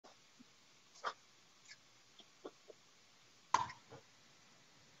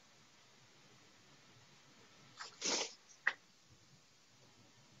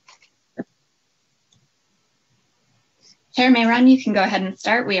Chair Mayron, you can go ahead and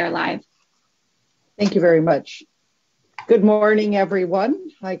start. We are live. Thank you very much. Good morning,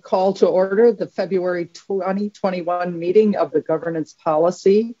 everyone. I call to order the February 2021 meeting of the Governance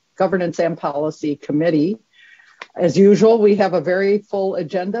and Policy Committee. As usual, we have a very full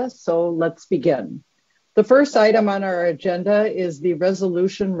agenda, so let's begin. The first item on our agenda is the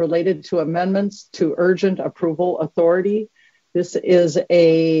resolution related to amendments to urgent approval authority. This is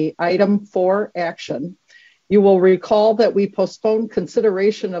a item for action. You will recall that we postponed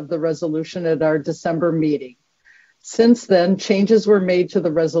consideration of the resolution at our December meeting. Since then, changes were made to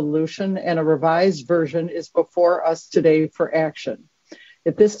the resolution and a revised version is before us today for action.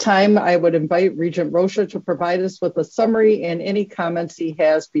 At this time, I would invite Regent Rocha to provide us with a summary and any comments he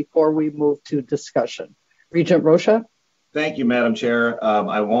has before we move to discussion. Regent Rocha. Thank you, Madam Chair.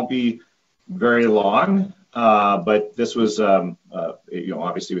 I won't be very long, but this was,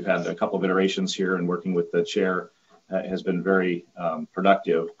 obviously we've had a couple of iterations here, and working with the chair has been very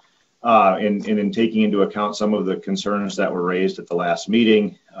productive. In taking into account some of the concerns that were raised at the last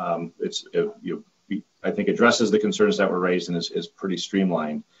meeting, I think addresses the concerns that were raised and is pretty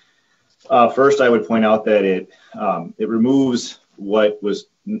streamlined. First, I would point out that it removes what was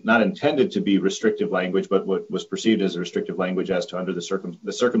not intended to be restrictive language, but what was perceived as a restrictive language as to under the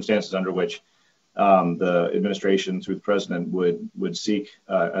circumstances under which the administration through the president would seek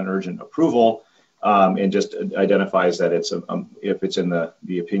an urgent approval, and just identifies that it's if it's in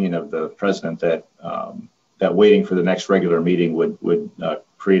the opinion of the president that waiting for the next regular meeting would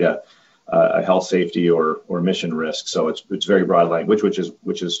create a health, safety, or mission risk. So it's very broad language, which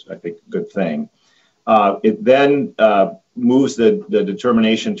is I think a good thing. It then moves the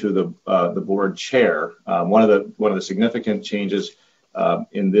determination to the board chair. One of the significant changes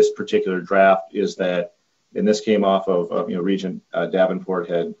in this particular draft is that, and this came off of Regent Davenport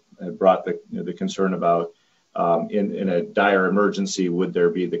had brought the concern about in a dire emergency, would there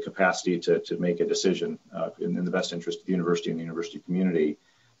be the capacity to make a decision in the best interest of the university and the university community.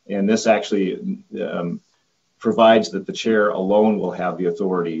 And this actually provides that the chair alone will have the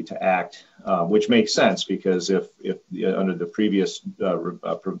authority to act, which makes sense because if under the previous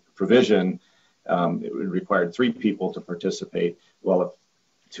provision, it required 3 people to participate. Well,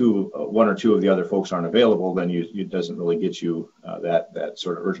 if 1 or 2 of the other folks aren't available, then it doesn't really get you that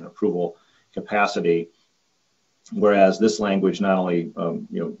sort of urgent approval capacity. Whereas this language not only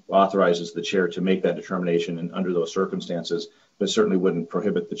authorizes the chair to make that determination and under those circumstances, but certainly wouldn't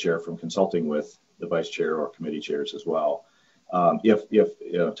prohibit the chair from consulting with the vice chair or committee chairs as well,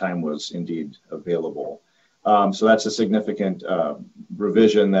 if time was indeed available. So that's a significant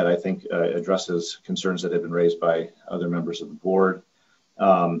revision that I think addresses concerns that have been raised by other members of the board.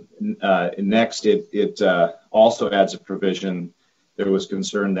 Next, it also adds a provision. There was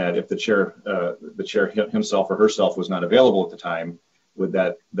concern that if the chair himself or herself was not available at the time, would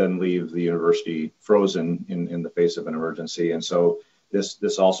that then leave the university frozen in the face of an emergency? And so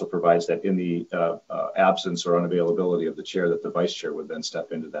this also provides that in the absence or unavailability of the chair, that the vice chair would then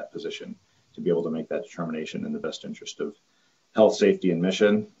step into that position to be able to make that determination in the best interest of health, safety, and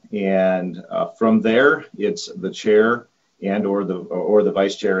mission. And from there, it's the chair and or the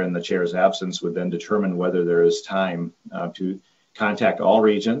vice chair in the chair's absence would then determine whether there is time to contact all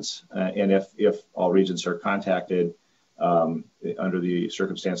regents, and if all regents are contacted under the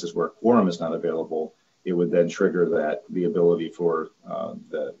circumstances where quorum is not available, it would then trigger the ability for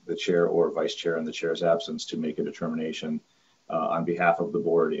the chair or vice chair in the chair's absence to make a determination on behalf of the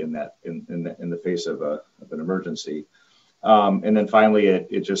board in the face of an emergency. And then finally,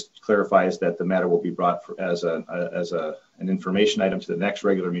 it just clarifies that the matter will be brought as an information item to the next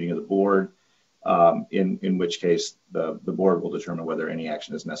regular meeting of the board, in which case the board will determine whether any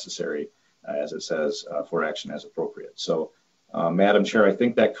action is necessary, as it says, for action as appropriate. So, Madam Chair, I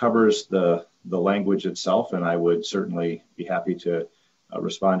think that covers the language itself, and I would certainly be happy to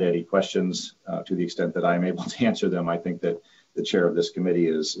respond to any questions to the extent that I'm able to answer them. I think that the chair of this committee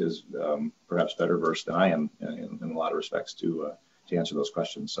is perhaps better versed than I am in a lot of respects to answer those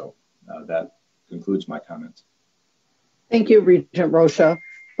questions. So that concludes my comments. Thank you, Regent Rocha.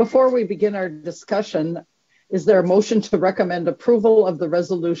 Before we begin our discussion, is there a motion to recommend approval of the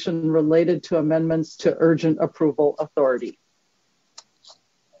resolution related to amendments to urgent approval authority?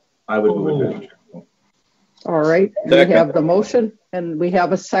 I would move it. All right, second. We have the motion and we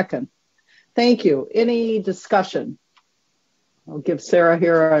have a second. Thank you. Any discussion? I'll give Sarah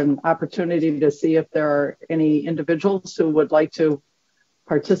here an opportunity to see if there are any individuals who would like to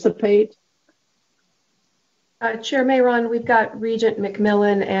participate. Chair Mayron, we've got Regent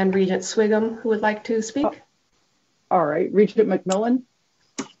McMillan and Regent Swigum who would like to speak. All right, Regent McMillan.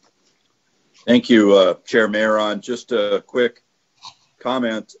 Thank you, Chair Mayron. Just a quick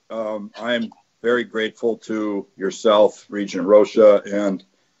comment. I'm very grateful to yourself, Regent Rocha, and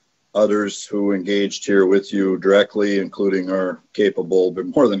others who engaged here with you directly, including our capable, but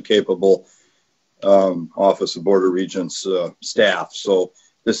more than capable, Office of Board of Regents staff. So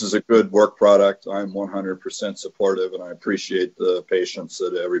this is a good work product. I'm 100% supportive, and I appreciate the patience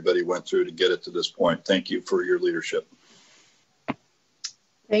that everybody went through to get it to this point. Thank you for your leadership.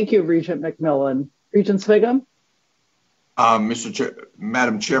 Thank you, Regent McMillan. Regent Swigum?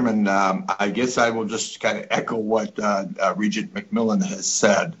 Madam Chairman, I guess I will just kind of echo what Regent McMillan has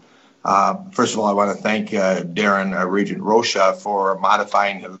said. First of all, I want to thank Darren, Regent Rocha, for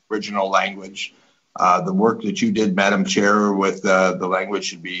modifying his original language. The work that you did, Madam Chair, with the language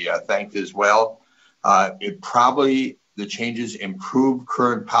should be thanked as well. The changes improve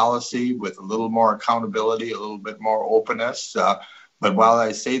current policy with a little more accountability, a little bit more openness. But while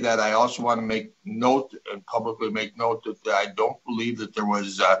I say that, I also want to make note and publicly make note that I don't believe that there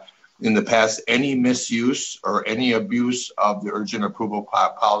was in the past any misuse or any abuse of the urgent approval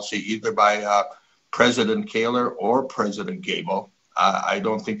policy, either by President Kaler or President Gable. I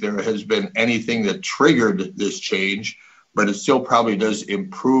don't think there has been anything that triggered this change, but it still probably does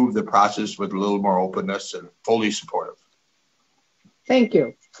improve the process with a little more openness, and fully supportive. Thank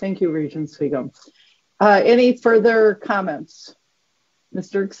you. Thank you, Regent Swigum. Any further comments? Ms.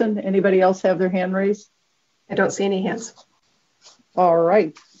 Dirksen, anybody else have their hand raised? I don't see any hands. All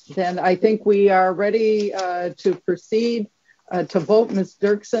right, then I think we are ready to proceed to vote. Ms.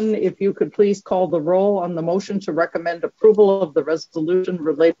 Dirksen, if you could please call the roll on the motion to recommend approval of the resolution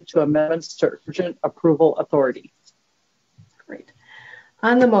related to amendments to urgent approval authority. Great.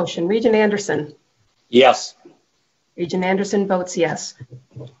 On the motion, Regent Anderson? Yes. Regent Anderson votes yes.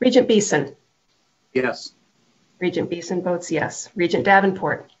 Regent Beeson? Yes. Regent Beeson votes yes. Regent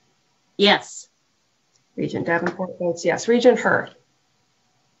Davenport? Yes. Regent Davenport votes yes. Regent Her?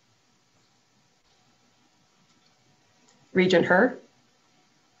 Regent Her?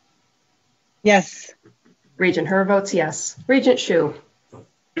 Yes. Regent Her votes yes. Regent Hsu?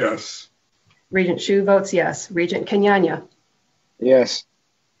 Yes. Regent Hsu votes yes. Regent Kenyanya? Yes.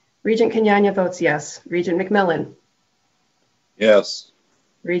 Regent Kenyanya votes yes. Regent McMillan? Yes.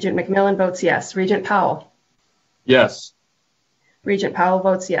 Regent McMillan votes yes. Regent Powell? Yes. Regent Powell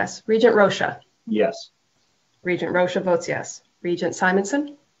votes yes. Regent Rocha? Yes. Regent Rocha votes yes. Regent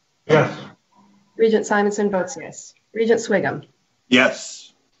Simonson? Yes. Regent Simonson votes yes. Regent Swigum?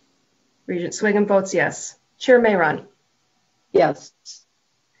 Yes. Regent Swigum votes yes. Chair Mayron? Yes.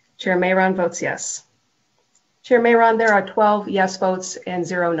 Chair Mayron votes yes. Chair Mayron, there are 12 yes votes and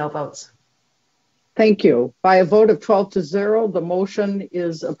 0 no votes. Thank you. By a vote of 12-0, the motion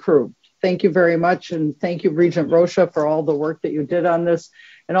is approved. Thank you very much, and thank you, Regent Rocha, for all the work that you did on this.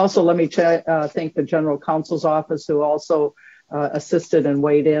 And also let me thank the General Counsel's Office, who also assisted and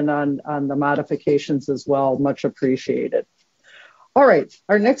weighed in on the modifications as well. Much appreciated. All right,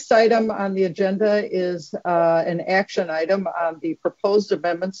 our next item on the agenda is an action item on the proposed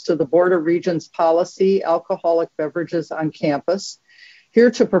amendments to the Board of Regents policy, alcoholic beverages on campus. Here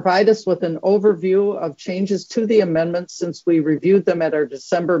to provide us with an overview of changes to the amendments since we reviewed them at our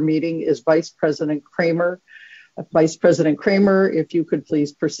December meeting is Vice President Kramer. Vice President Kramer, if you could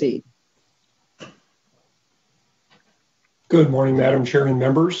please proceed. Good morning, Madam Chair and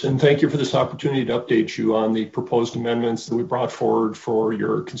members, and thank you for this opportunity to update you on the proposed amendments that we brought forward for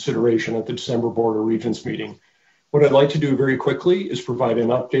your consideration at the December Board of Regents meeting. What I'd like to do very quickly is provide an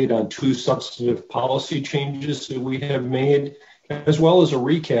update on 2 substantive policy changes that we have made, as well as a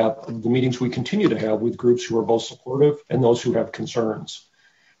recap of the meetings we continue to have with groups who are both supportive and those who have concerns.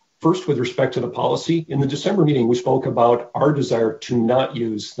 First, with respect to the policy, in the December meeting, we spoke about our desire to not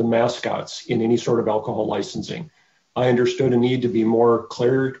use the mascots in any sort of alcohol licensing. I understood a need to be more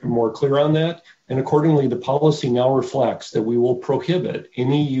clear on that, and accordingly, the policy now reflects that we will prohibit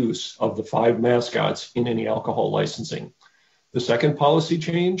any use of the 5 mascots in any alcohol licensing. The second policy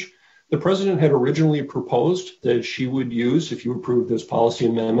change, the President had originally proposed that she would use, if you approve this policy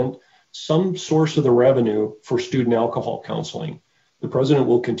amendment, some source of the revenue for student alcohol counseling. The President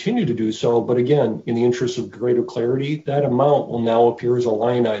will continue to do so, but again, in the interest of greater clarity, that amount will now appear as a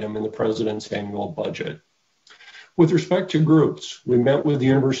line item in the President's annual budget. With respect to groups, we met with the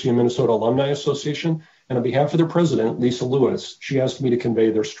University of Minnesota Alumni Association, and on behalf of their president, Lisa Lewis, she asked me to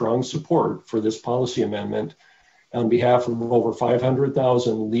convey their strong support for this policy amendment on behalf of over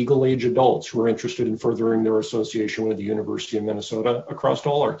 500,000 legal age adults who are interested in furthering their association with the University of Minnesota across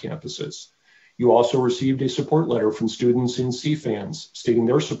all our campuses. You also received a support letter from students in CFANS stating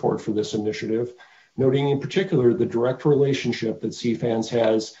their support for this initiative, noting in particular the direct relationship that CFANS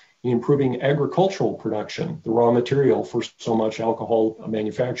has in improving agricultural production, the raw material for so much alcohol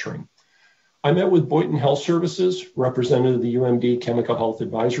manufacturing. I met with Boynton Health Services, representative of the UMD Chemical Health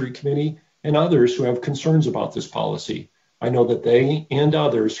Advisory Committee, and others who have concerns about this policy. I know that they and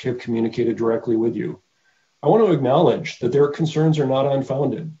others have communicated directly with you. I want to acknowledge that their concerns are not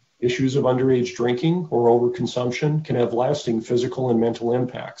unfounded. Issues of underage drinking or overconsumption can have lasting physical and mental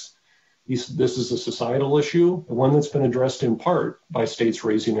impacts. This is a societal issue, one that's been addressed in part by states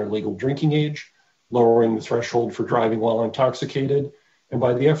raising their legal drinking age, lowering the threshold for driving while intoxicated, and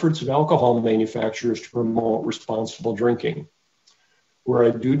by the efforts of alcohol manufacturers to promote responsible drinking. Where I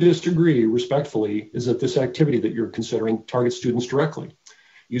do disagree respectfully is that this activity that you're considering targets students directly.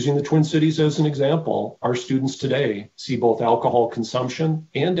 Using the Twin Cities as an example, our students today see both alcohol consumption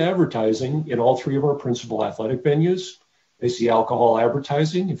and advertising in all three of our principal athletic venues. They see alcohol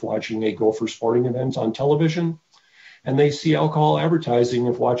advertising if watching a Gopher sporting event on television, and they see alcohol advertising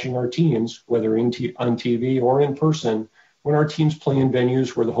if watching our teams, whether on TV or in person, when our teams play in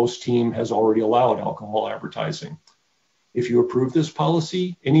venues where the host team has already allowed alcohol advertising. If you approve this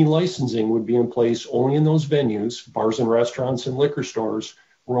policy, any licensing would be in place only in those venues, bars and restaurants and liquor stores,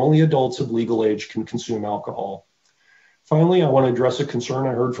 where only adults of legal age can consume alcohol. Finally, I want to address a concern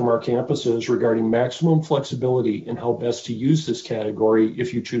I heard from our campuses regarding maximum flexibility in how best to use this category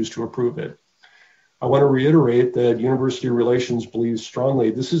if you choose to approve it. I want to reiterate that University Relations believes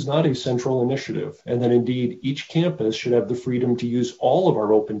strongly this is not a central initiative, and that indeed each campus should have the freedom to use all of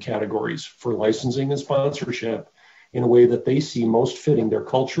our open categories for licensing and sponsorship in a way that they see most fitting their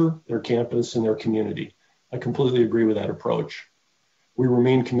culture, their campus, and their community. I completely agree with that approach. We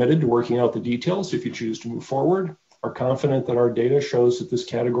remain committed to working out the details if you choose to move forward, are confident that our data shows that this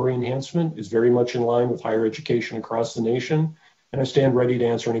category enhancement is very much in line with higher education across the nation, and I stand ready to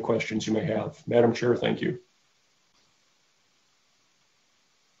answer any questions you may have. Madam Chair, thank you.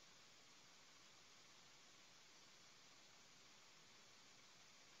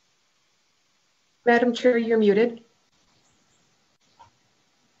 Madam Chair, you're muted.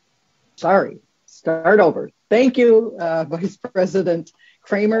 Sorry, start over. Thank you, Vice President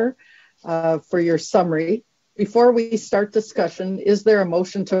Kramer, for your summary. Before we start discussion, is there a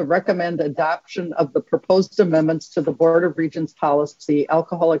motion to recommend adoption of the proposed amendments to the Board of Regents policy,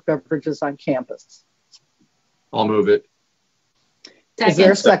 alcoholic beverages on campus? I'll move it. Is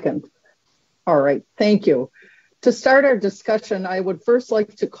there a second? All right, thank you. To start our discussion, I would first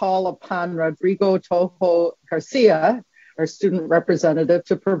like to call upon Rodrigo Toho Garcia, our student representative,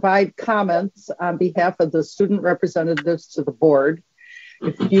 to provide comments on behalf of the student representatives to the board.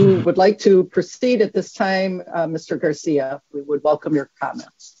 If you would like to proceed at this time, Mr. Garcia, we would welcome your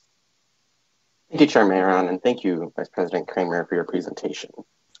comments. Thank you, Chair Mayron, and thank you, Vice President Kramer, for your presentation.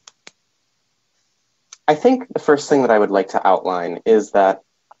 I think the first thing that I would like to outline is that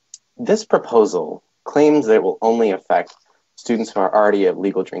this proposal claims that it will only affect students who are already of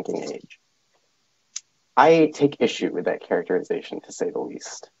legal drinking age. I take issue with that characterization, to say the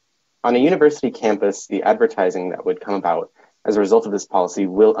least. On a university campus, the advertising that would come about as a result of this policy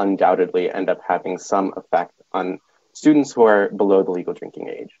will undoubtedly end up having some effect on students who are below the legal drinking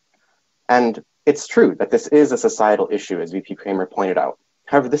age. And it's true that this is a societal issue, as VP Kramer pointed out.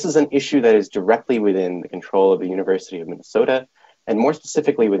 However, this is an issue that is directly within the control of the University of Minnesota, and more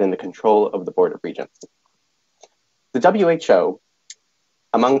specifically within the control of the Board of Regents. The WHO,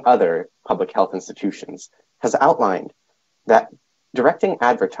 among other public health institutions, has outlined that directing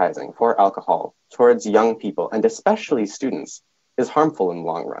advertising for alcohol towards young people, and especially students, is harmful in the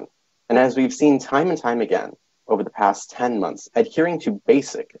long run. And as we've seen time and time again over the past 10 months, adhering to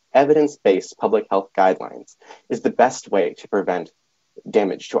basic evidence-based public health guidelines is the best way to prevent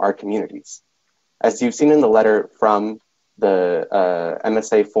damage to our communities. As you've seen in the letter from the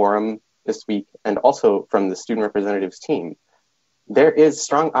MSA forum this week, and also from the student representatives team, there is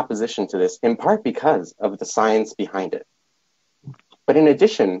strong opposition to this, in part because of the science behind it. But in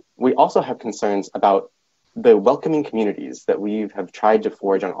addition, we also have concerns about the welcoming communities that we have tried to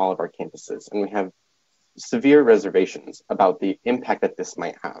forge on all of our campuses, and we have severe reservations about the impact that this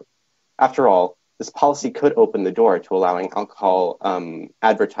might have. After all, this policy could open the door to allowing alcohol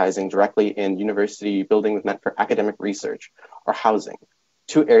advertising directly in university buildings meant for academic research or housing,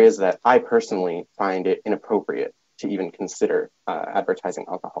 two areas that I personally find it inappropriate to even consider advertising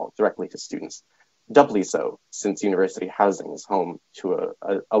alcohol directly to students. Doubly so, since university housing is home to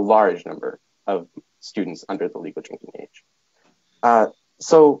a large number of students under the legal drinking age.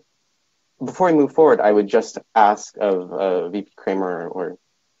 So before we move forward, I would just ask of VP Kramer, or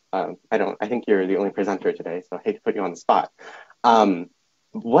I think you're the only presenter today, so I hate to put you on the spot.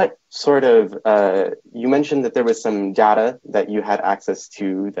 what sort of, you mentioned that there was some data that you had access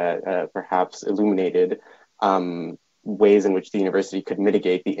to that perhaps illuminated ways in which the university could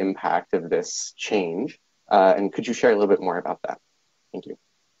mitigate the impact of this change. And could you share a little bit more about that? Thank you.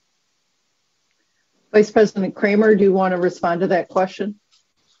 Vice President Kramer, do you want to respond to that question?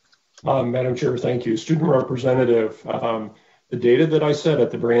 Madam Chair, thank you. Student Representative, the data that I said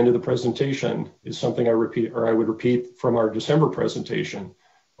at the very end of the presentation is something I would repeat from our December presentation.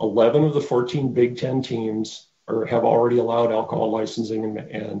 11 of the 14 Big Ten teams have already allowed alcohol licensing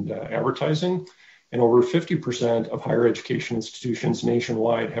and advertising, and over 50% of higher education institutions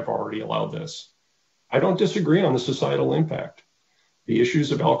nationwide have already allowed this. I don't disagree on the societal impact. The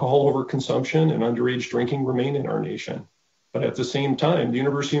issues of alcohol overconsumption and underage drinking remain in our nation. But at the same time, the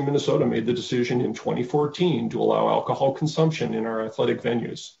University of Minnesota made the decision in 2014 to allow alcohol consumption in our athletic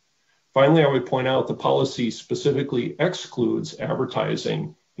venues. Finally, I would point out the policy specifically excludes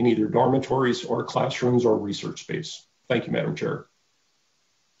advertising in either dormitories or classrooms or research space. Thank you, Madam Chair.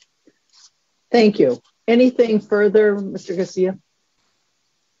 Thank you. Anything further, Mr. Garcia?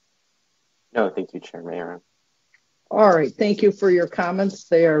 No, thank you, Chair Mayor. All right, thank you for your comments.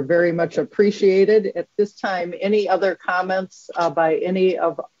 They are very much appreciated. At this time, any other comments by any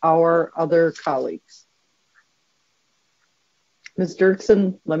of our other colleagues? Ms.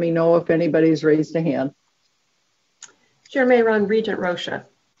 Dirksen, let me know if anybody's raised a hand. Chair Mayron, Regent Rocha.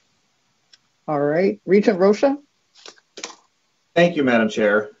 All right, Regent Rocha. Thank you, Madam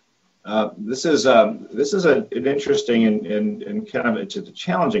Chair. This is an interesting and kind of it's a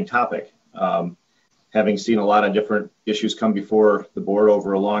challenging topic. Having seen a lot of different issues come before the board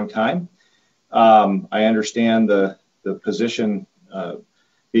over a long time. I understand the position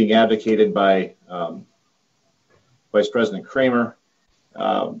being advocated by Vice President Kramer,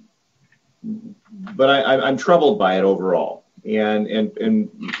 but I'm troubled by it overall. And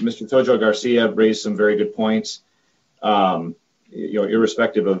Mr. Tojo Garcia raised some very good points.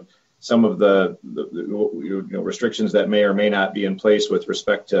 Irrespective of some of the restrictions that may or may not be in place with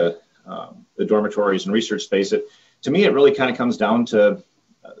respect to the dormitories and research space, to me, it really kind of comes down to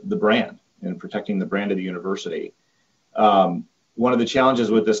the brand and protecting the brand of the university. One of the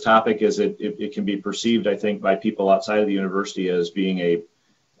challenges with this topic is it can be perceived, I think, by people outside of the university as being a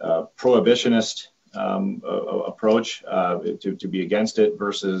prohibitionist approach, to be against it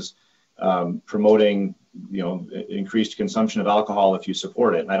versus promoting, increased consumption of alcohol if you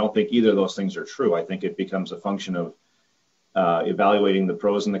support it. And I don't think either of those things are true. I think it becomes a function of evaluating the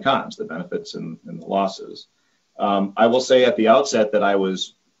pros and the cons, the benefits and the losses. I will say at the outset that I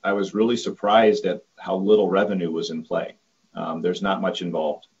was really surprised at how little revenue was in play. There's not much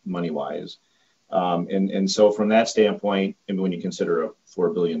involved money-wise. And so from that standpoint, and when you consider a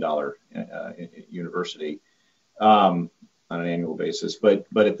 $4 billion university on an annual basis, but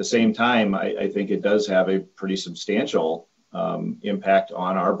at the same time, I think it does have a pretty substantial impact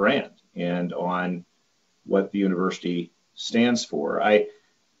on our brand and on what the university stands for.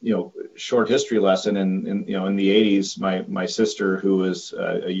 Short history lesson in the 80s, my sister, who was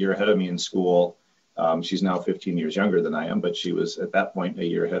a year ahead of me in school, she's now 15 years younger than I am, but she was at that point a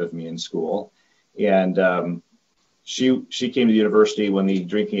year ahead of me in school. And she came to the university when the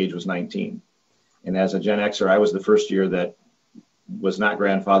drinking age was 19. And as a Gen Xer, I was the first year that was not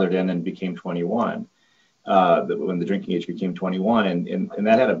grandfathered in and became 21, when the drinking age became 21. And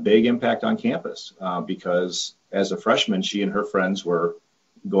that had a big impact on campus because as a freshman, she and her friends were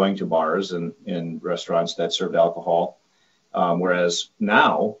going to bars and restaurants that served alcohol. Whereas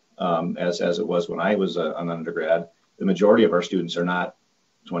now, as it was when I was an undergrad, the majority of our students are not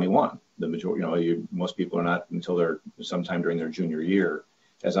 21. The majority, most people are not until they're sometime during their junior year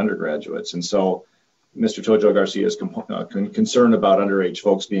as undergraduates. And so Mr. Tojo Garcia is concerned about underage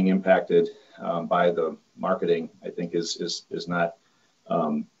folks being impacted by the marketing, I think is not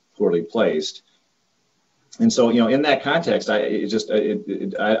poorly placed. And so, in that context,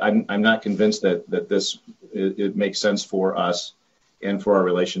 I'm not convinced that this it makes sense for us and for our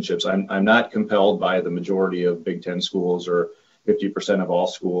relationships. I'm not compelled by the majority of Big Ten schools or 50% of all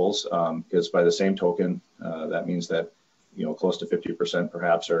schools, because by the same token, that means that close to 50%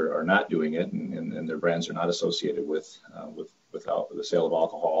 perhaps are not doing it, and their brands are not associated with the sale of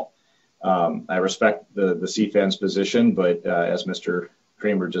alcohol. I respect the CFAN's position, but as Mr.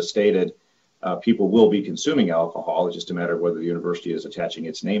 Kramer just stated, people will be consuming alcohol. It's just a matter of whether the university is attaching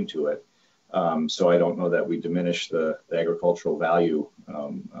its name to it. So I don't know that we diminish the agricultural value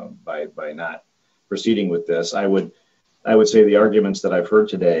by not proceeding with this. I would say the arguments that I've heard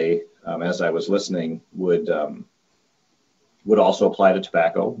today, as I was listening, would also apply to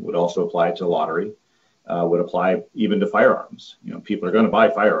tobacco, would also apply to lottery. would apply even to firearms. You know, people are going to buy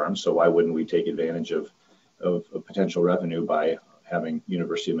firearms, so why wouldn't we take advantage of potential revenue by having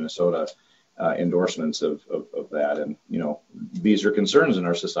University of Minnesota endorsements of that? And, you know, these are concerns in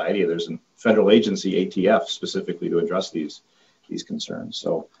our society. There's a federal agency, ATF, specifically to address these concerns.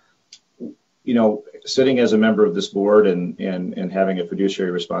 So, you know, sitting as a member of this board and having a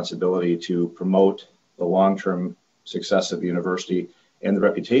fiduciary responsibility to promote the long-term success of the university and the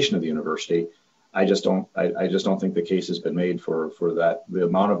reputation of the university, I just don't think the case has been made for that, the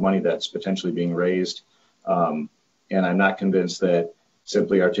amount of money that's potentially being raised. And I'm not convinced that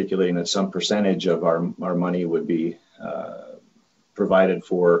simply articulating that some percentage of our money would be provided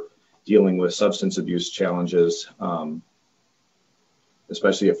for dealing with substance abuse challenges,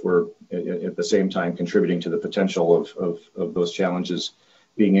 especially if we're at the same time contributing to the potential of those challenges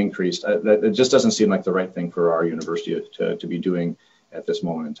being increased. It just doesn't seem like the right thing for our university to be doing at this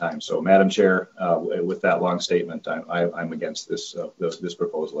moment in time. So, Madam Chair, with that long statement, I'm against this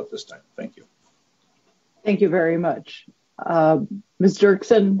proposal at this time. Thank you. Thank you very much. Ms.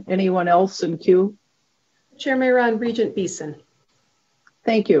 Dirksen, anyone else in queue? Chair Mayron, Regent Beeson.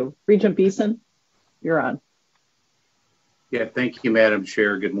 Thank you. Regent Beeson, you're on. Yeah, thank you, Madam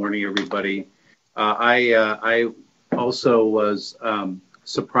Chair. Good morning, everybody. I also was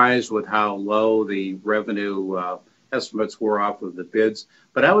surprised with how low the revenue estimates were off of the bids,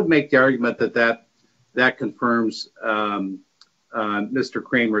 but I would make the argument that confirms Mr.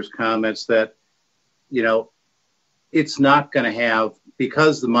 Kramer's comments that, you know, it's not going to have,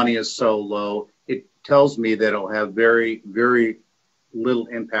 because the money is so low, it tells me that it'll have very, very little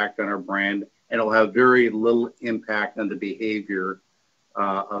impact on our brand, and it'll have very little impact on the behavior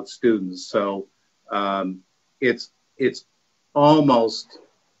of students. So it's almost,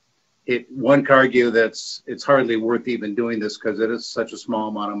 one could argue that it's hardly worth even doing this because it is such a small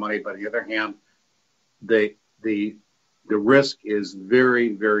amount of money. But on the other hand, the risk is very,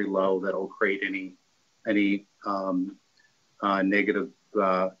 very low that it'll create any negative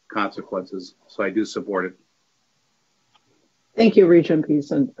consequences. So I do support it. Thank you, Regent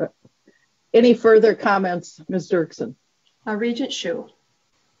Beeson. Any further comments, Ms. Dirksen? Regent Hsu.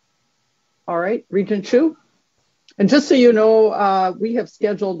 All right, Regent Hsu. And just so you know, we have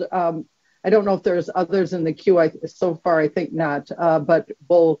scheduled, I don't know if there's others in the queue, so far I think not, but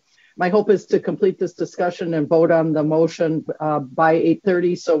my hope is to complete this discussion and vote on the motion by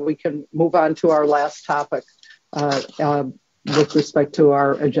 8:30 so we can move on to our last topic with respect to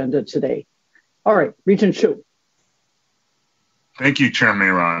our agenda today. All right, Regent Hsu. Thank you, Chair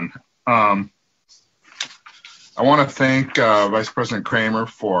Mayron. I want to thank Vice President Kramer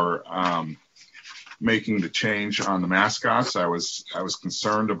for making the change on the mascots. I was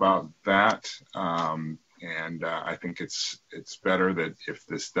concerned about that, and I think it's better that if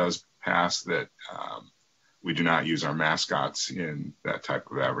this does pass, that we do not use our mascots in that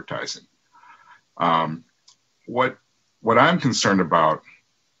type of advertising. What I'm concerned about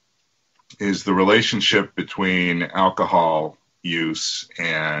is the relationship between alcohol use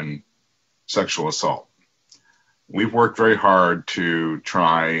and sexual assault. We've worked very hard to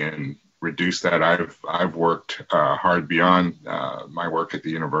try and reduce that. I've worked hard beyond my work at the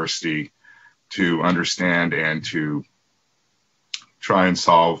university to understand and to try and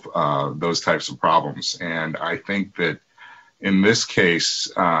solve those types of problems. And I think that in this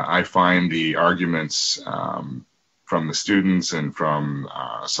case, I find the arguments from the students and from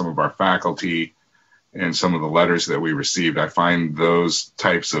some of our faculty and some of the letters that we received, I find those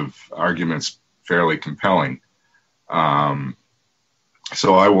types of arguments fairly compelling.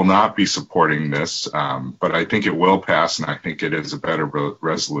 So I will not be supporting this, but I think it will pass, and I think it is a better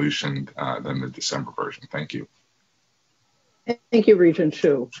resolution than the December version. Thank you. Thank you, Regent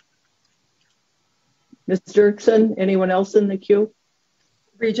Hsu. Ms. Dirksen, anyone else in the queue?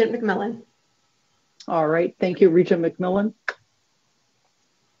 Regent McMillan. All right, thank you, Regent McMillan.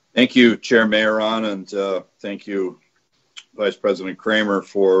 Thank you, Chair Mayron, and thank you, Vice President Kramer,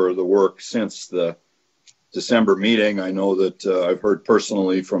 for the work since the December meeting. I know that I've heard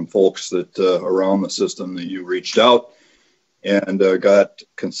personally from folks that around the system that you reached out and got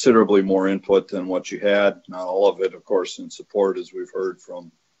considerably more input than what you had. Not all of it, of course, in support, as we've heard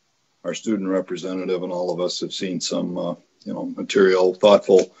from our student representative, and all of us have seen some material,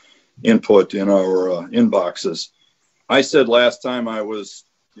 thoughtful input in our inboxes. I said last time I was,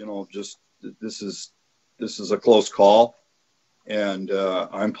 just this is a close call. And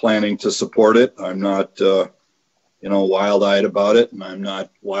I'm planning to support it. I'm not, wild-eyed about it, and I'm not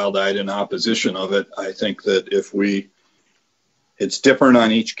wild-eyed in opposition of it. I think that if we it's different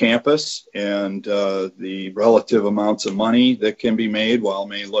on each campus, and the relative amounts of money that can be made, while it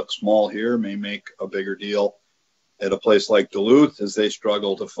may look small here, may make a bigger deal at a place like Duluth as they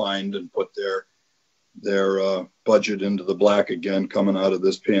struggle to find and put their budget into the black again coming out of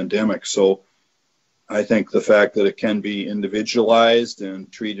this pandemic. So I think the fact that it can be individualized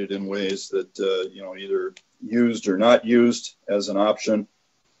and treated in ways that, either used or not used as an option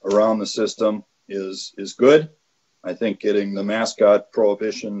around the system is good. I think getting the mascot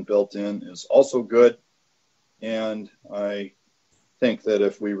prohibition built in is also good. And I think that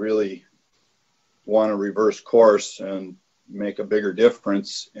if we really want to reverse course and make a bigger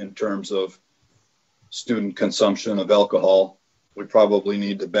difference in terms of student consumption of alcohol, we probably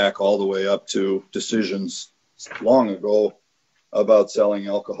need to back all the way up to decisions long ago about selling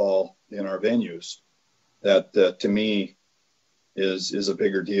alcohol in our venues. That to me is a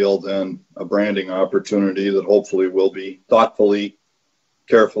bigger deal than a branding opportunity that hopefully will be thoughtfully,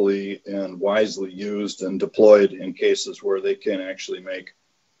 carefully, and wisely used and deployed in cases where they can actually make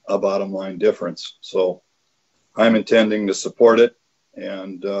a bottom line difference. So I'm intending to support it,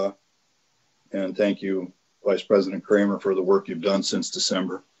 and thank you, Vice President Kramer, for the work you've done since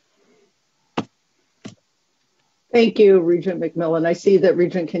December. Thank you, Regent McMillan. I see that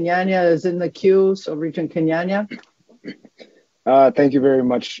Regent Kenyanya is in the queue. So Regent Kenyanya. Thank you very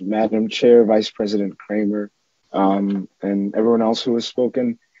much, Madam Chair, Vice President Kramer, and everyone else who has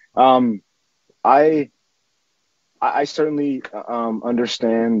spoken. I certainly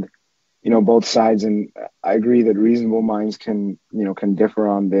understand, both sides, and I agree that reasonable minds can differ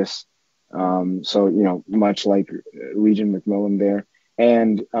on this. So, much like Regent McMillan there,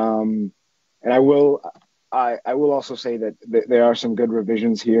 and I will also say that there are some good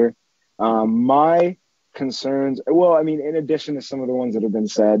revisions here. My concerns, in addition to some of the ones that have been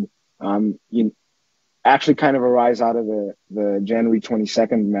said, actually kind of arise out of the January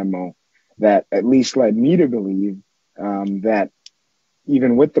 22nd memo that at least led me to believe that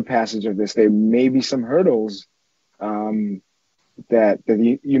even with the passage of this, there may be some hurdles that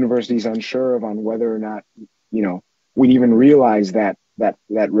the university is unsure of on whether or not, we'd even realize that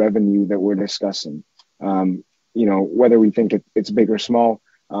revenue that we're discussing, whether we think it's big or small.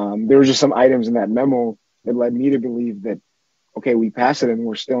 There were just some items in that memo that led me to believe that, okay, we pass it and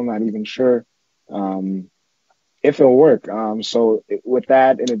we're still not even sure if it'll work. With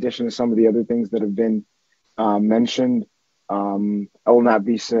that, in addition to some of the other things that have been mentioned, I will not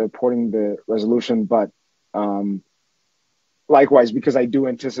be supporting the resolution, but likewise, because I do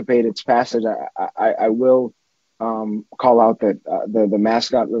anticipate its passage, I will call out that the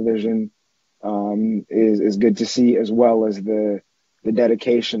mascot revision is good to see, as well as the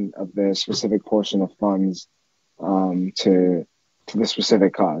dedication of the specific portion of funds to the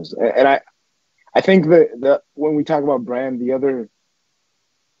specific cause. And I think that when we talk about brand, the other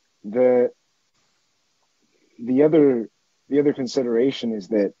consideration is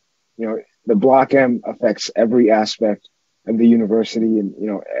that, the Block M affects every aspect of the university, and,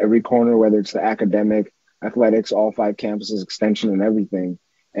 every corner, whether it's the academic, athletics, all 5 campuses, extension, and everything.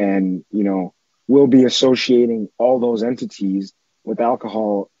 And, we'll be associating all those entities with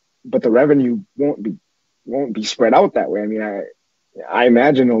alcohol, but the revenue won't be spread out that way. I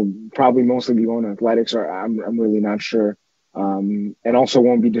imagine it'll probably mostly be going to athletics, or I'm really not sure, and also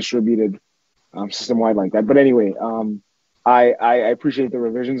won't be distributed system wide like that. But anyway, I appreciate the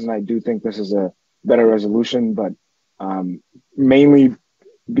revisions, and I do think this is a better resolution, but mainly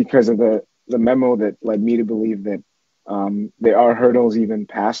because of the memo that led me to believe that there are hurdles even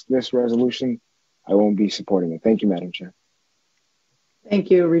past this resolution, I won't be supporting it. Thank you, Madam Chair.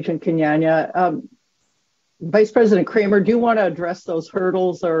 Thank you, Regent Kenyanya. Vice President Kramer, do you want to address those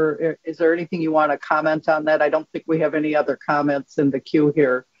hurdles, or is there anything you want to comment on that? I don't think we have any other comments in the queue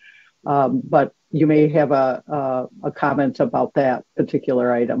here, but you may have a comment about that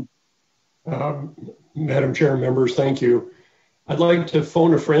particular item. Madam Chair and members, thank you. I'd like to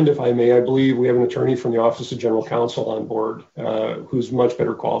phone a friend, if I may. I believe we have an attorney from the Office of General Counsel on board who's much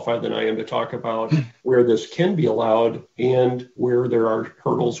better qualified than I am to talk about where this can be allowed and where there are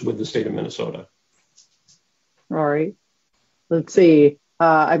hurdles with the state of Minnesota. All right. Let's see.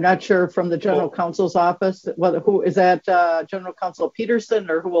 I'm not sure from the General Counsel's office, who is that, General Counsel Peterson,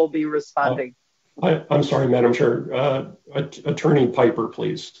 or who will be responding? I'm sorry, Madam Chair. Attorney Piper,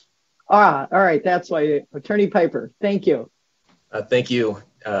 please. All right. That's why. Attorney Piper. Thank you. Thank you,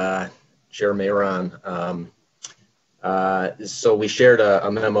 Chair Mayron. So we shared a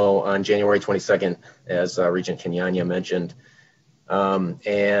memo on January 22nd, as Regent Kenyanya mentioned.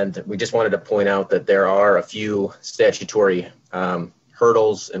 And we just wanted to point out that there are a few statutory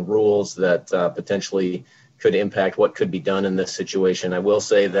hurdles and rules that potentially could impact what could be done in this situation. I will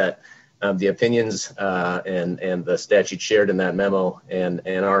say that the opinions and the statute shared in that memo and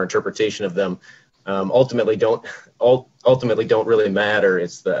our interpretation of them ultimately don't really matter.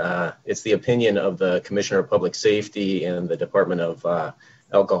 It's the opinion of the Commissioner of Public Safety and the Department of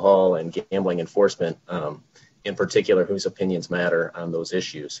Alcohol and Gambling Enforcement, in particular, whose opinions matter on those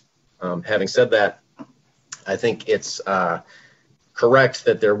issues. Having said that, I think it's correct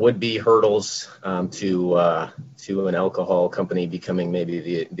that there would be hurdles to an alcohol company becoming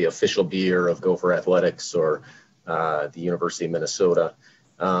maybe the official beer of Gopher Athletics or the University of Minnesota.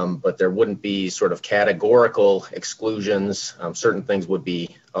 But there wouldn't be sort of categorical exclusions. Certain things would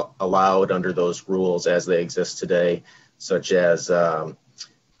be allowed under those rules as they exist today, such as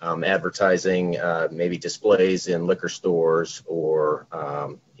advertising, maybe displays in liquor stores or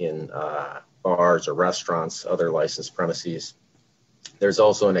in bars or restaurants, other licensed premises. There's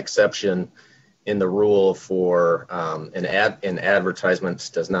also an exception in the rule for an advertisements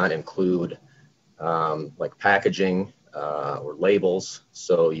does not include like packaging or labels.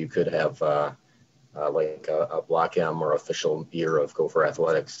 So you could have like a Block M or official beer of Gopher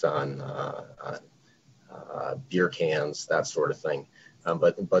Athletics on beer cans, that sort of thing.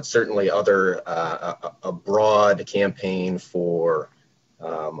 But certainly other a broad campaign for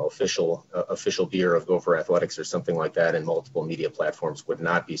official beer of Gopher Athletics or something like that in multiple media platforms would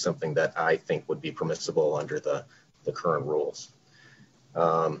not be something that I think would be permissible under the current rules.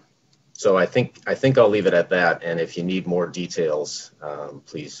 So I think I'll leave it at that. And if you need more details,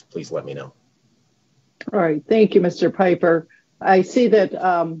 please let me know. All right, thank you, Mr. Piper. I see that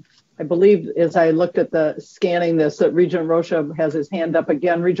I believe as I looked at the scanning this, that Regent Rocha has his hand up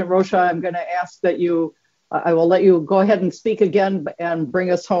again. Regent Rocha, I'm going to ask that you, I will let you go ahead and speak again and bring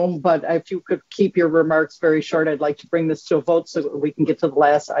us home, but if you could keep your remarks very short, I'd like to bring this to a vote so that we can get to the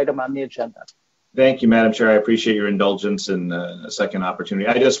last item on the agenda. Thank you, Madam Chair. I appreciate your indulgence and a second opportunity.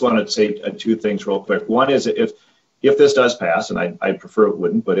 I just want to say two things real quick. One is if this does pass, and I'd prefer it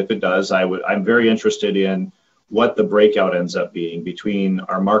wouldn't, but if it does, I'm very interested in what the breakout ends up being between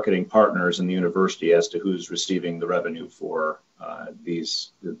our marketing partners and the university as to who's receiving the revenue for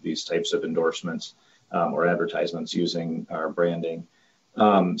these types of endorsements or advertisements using our branding.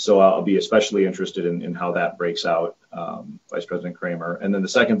 So I'll be especially interested in how that breaks out, Vice President Kramer. And then the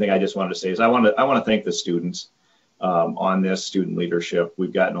second thing I just wanted to say is I want to thank the students on this student leadership.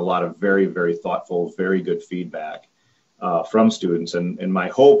 We've gotten a lot of very, very thoughtful, very good feedback from students. And my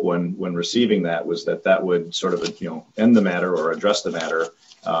hope when receiving that was that would sort of, end the matter or address the matter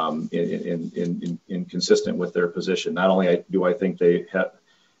in consistent with their position. Not only do I think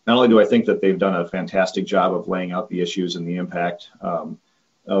that they've done a fantastic job of laying out the issues and the impact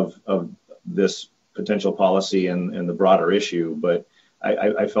of this potential policy and the broader issue, but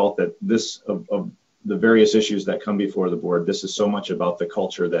I felt that of the various issues that come before the board, this is so much about the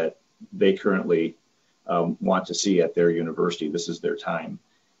culture that they currently want to see at their university. This is their time.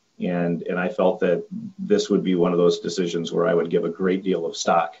 And I felt that this would be one of those decisions where I would give a great deal of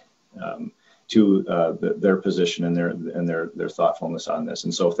stock to their position and their thoughtfulness on this.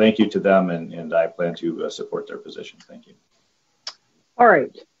 And so thank you to them, and I plan to support their position. Thank you. All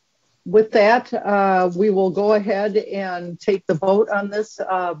right. With that, we will go ahead and take the vote on this.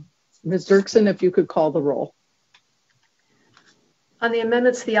 Ms. Dirksen, if you could call the roll. On the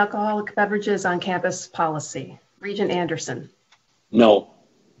amendments to the alcoholic beverages on campus policy, Regent Anderson. No.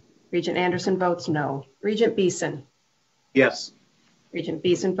 Regent Anderson votes no. Regent Beeson. Yes. Regent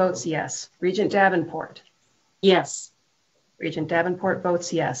Beeson votes yes. Regent Davenport. Yes. Regent Davenport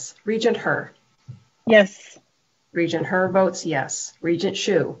votes yes. Regent Herr. Yes. Regent Herr votes yes. Regent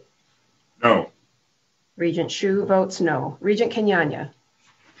Hsu. No. Regent Hsu votes no. Regent Kenyanya.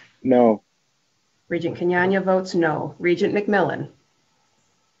 No. Regent Kenyanya votes no. Regent McMillan.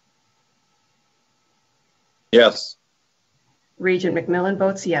 Yes. Regent McMillan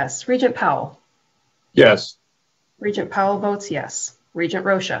votes yes. Regent Powell. Yes. Regent Powell votes yes. Regent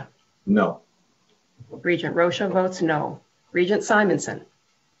Rocha. No. Regent Rocha votes no. Regent Simonson.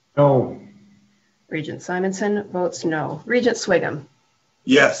 No. Regent Simonson votes no. Regent Swigum.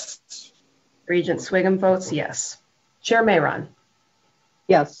 Yes. Regent Swigum votes yes. Chair Mayron.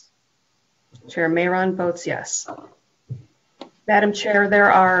 Yes. Chair Mayron votes yes. Madam Chair,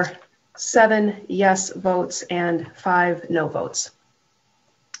 there are 7 yes votes and 5 no votes.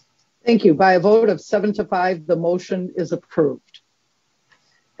 Thank you. By a vote of 7 to 5, the motion is approved.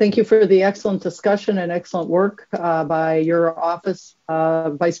 Thank you for the excellent discussion and excellent work by your office,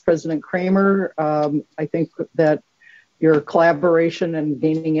 Vice President Kramer. I think that your collaboration and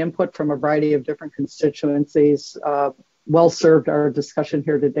gaining input from a variety of different constituencies well served our discussion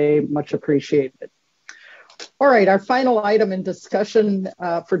here today. Much appreciated. All right, our final item in discussion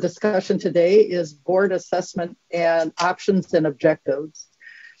for discussion today is board assessment and options and objectives.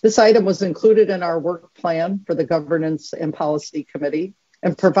 This item was included in our work plan for the Governance and Policy Committee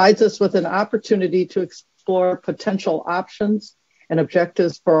and provides us with an opportunity to explore potential options and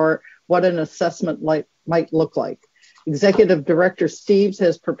objectives for what an assessment might look like. Executive Director Steves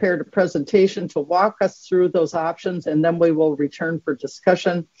has prepared a presentation to walk us through those options, and then we will return for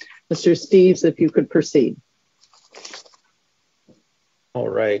discussion. Mr. Steves, if you could proceed. All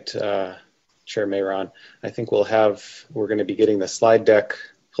right, Chair Mayron, I think we're going to be getting the slide deck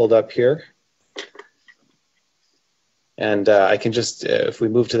pulled up here. And I can just, if we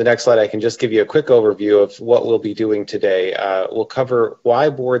move to the next slide, I can just give you a quick overview of what we'll be doing today. We'll cover why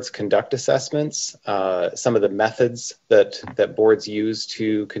boards conduct assessments, some of the methods that boards use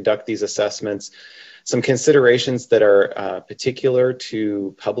to conduct these assessments, some considerations that are particular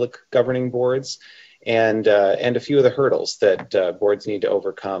to public governing boards, and a few of the hurdles that boards need to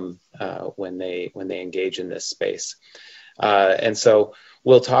overcome when they engage in this space. And so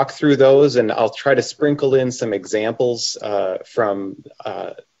we'll talk through those, and I'll try to sprinkle in some examples from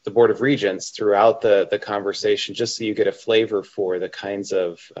the Board of Regents throughout the conversation, just so you get a flavor for the kinds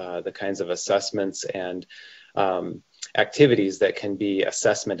of assessments and activities that can be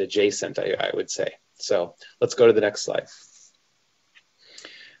assessment adjacent, I would say. So let's go to the next slide.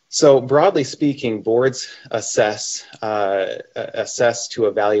 So broadly speaking, boards assess to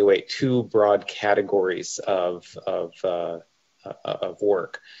evaluate two broad categories of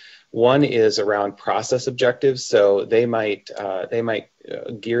work. One is around process objectives. So they might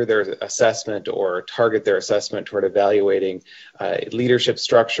gear their assessment or target their assessment toward evaluating leadership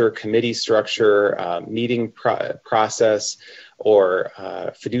structure, committee structure, meeting process,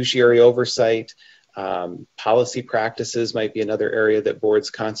 or fiduciary oversight. Policy practices might be another area that boards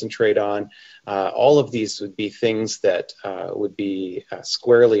concentrate on. All of these would be things that would be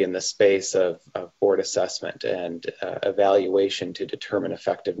squarely in the space of board assessment and evaluation to determine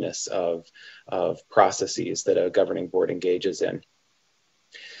effectiveness of processes that a governing board engages in.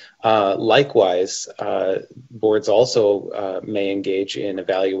 Likewise, boards also may engage in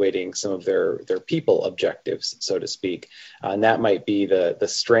evaluating some of their people objectives, so to speak. And that might be the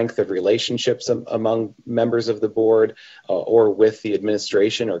strength of relationships among members of the board or with the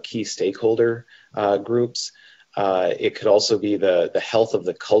administration or key stakeholder groups. It could also be the health of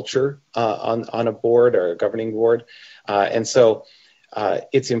the culture on a board or a governing board. And so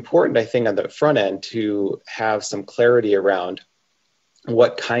it's important, I think, on the front end to have some clarity around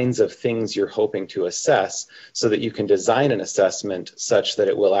what kinds of things you're hoping to assess so that you can design an assessment such that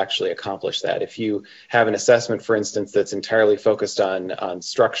it will actually accomplish that. If you have an assessment, for instance, that's entirely focused on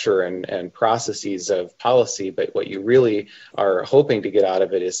structure and processes of policy, but what you really are hoping to get out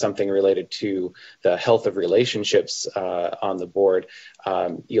of it is something related to the health of relationships on the board,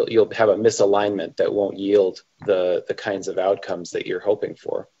 you'll have a misalignment that won't yield the kinds of outcomes that you're hoping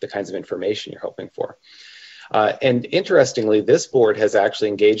for, the kinds of information you're hoping for. And interestingly, this board has actually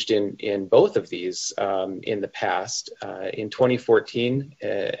engaged in both of these in the past. In 2014,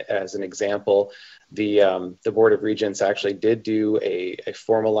 as an example, the Board of Regents actually did do a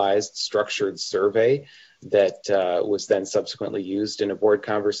formalized structured survey that was then subsequently used in a board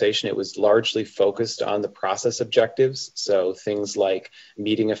conversation. It was largely focused on the process objectives. So things like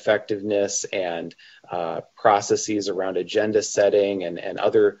meeting effectiveness and processes around agenda setting and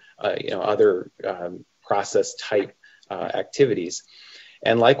other process type activities.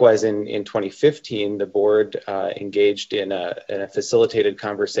 And likewise, in 2015, the board engaged in a facilitated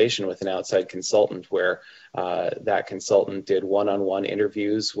conversation with an outside consultant where that consultant did one-on-one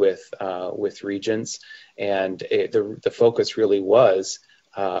interviews with regents. And the focus really was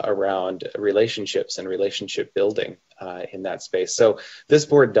around relationships and relationship building in that space. So this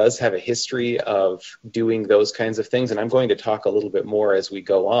board does have a history of doing those kinds of things. And I'm going to talk a little bit more as we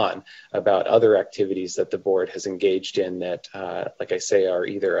go on about other activities that the board has engaged in that, like I say, are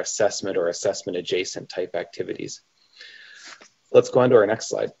either assessment or assessment adjacent type activities. Let's go on to our next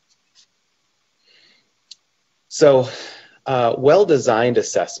slide. So well-designed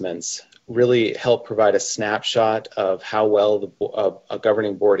assessments really help provide a snapshot of how well a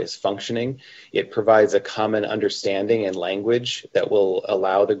governing board is functioning. It provides a common understanding and language that will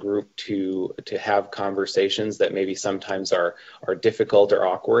allow the group to have conversations that maybe sometimes are difficult or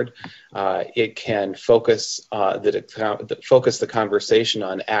awkward. It can focus the conversation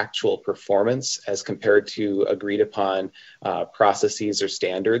on actual performance as compared to agreed upon processes or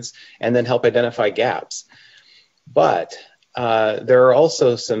standards, and then help identify gaps. But there are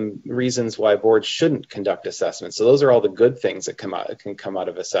also some reasons why boards shouldn't conduct assessments. So those are all the good things that can come out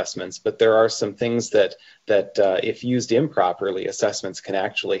of assessments, but there are some things that if used improperly, assessments can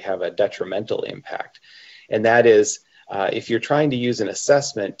actually have a detrimental impact. And that is, if you're trying to use an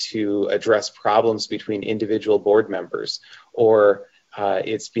assessment to address problems between individual board members, or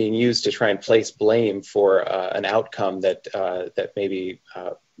it's being used to try and place blame for an outcome that maybe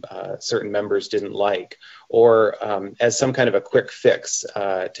certain members didn't like, or as some kind of a quick fix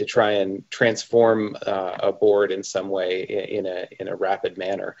to try and transform a board in some way in a rapid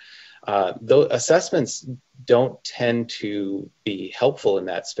manner. Though assessments don't tend to be helpful in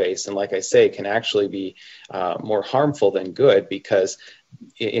that space, and like I say, can actually be more harmful than good, because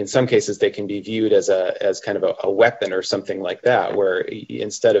in some cases they can be viewed as kind of a weapon or something like that, where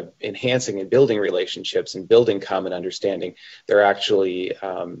instead of enhancing and building relationships and building common understanding, they're actually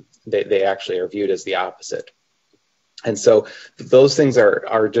they actually are viewed as the opposite. And so those things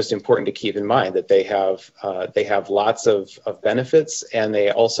are just important to keep in mind, that they have lots of benefits, and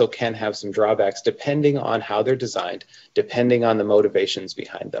they also can have some drawbacks depending on how they're designed, depending on the motivations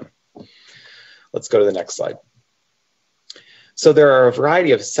behind them. Let's go to the next slide. So there are a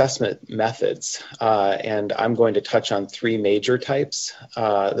variety of assessment methods, and I'm going to touch on three major types.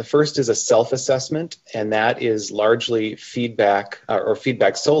 The first is a self-assessment, and that is largely feedback or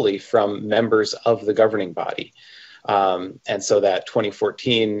feedback solely from members of the governing body. And so that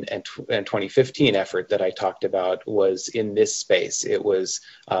 2014 and 2015 effort that I talked about was in this space. It was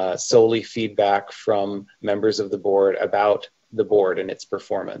solely feedback from members of the board about the board and its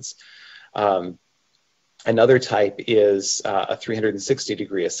performance. Another type is a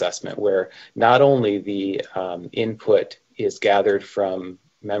 360-degree assessment, where not only the input is gathered from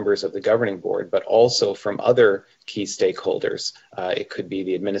members of the governing board, but also from other key stakeholders. It could be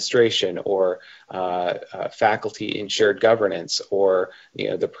the administration, or faculty in shared governance, or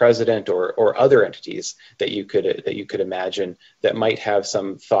the president, or other entities that you could imagine that might have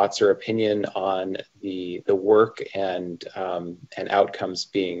some thoughts or opinion on the work and outcomes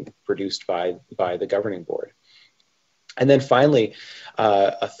being produced by the governing board. And then finally,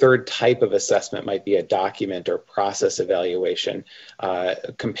 a third type of assessment might be a document or process evaluation,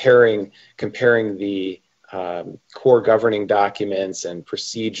 comparing the core governing documents and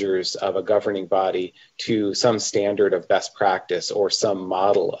procedures of a governing body to some standard of best practice, or some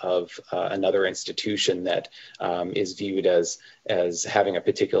model of another institution that is viewed as having a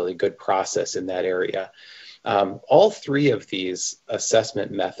particularly good process in that area. All three of these assessment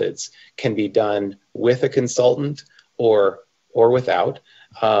methods can be done with a consultant or without,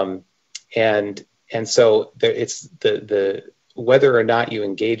 and so it's the whether or not you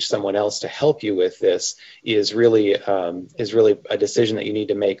engage someone else to help you with this is really a decision that you need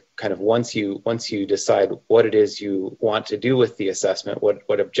to make kind of once you decide what it is you want to do with the assessment,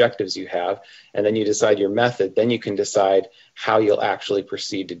 what objectives you have, and then you decide your method. Then you can decide how you'll actually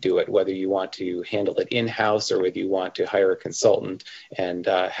proceed to do it, whether you want to handle it in-house or whether you want to hire a consultant and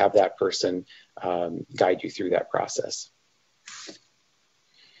have that person guide you through that process.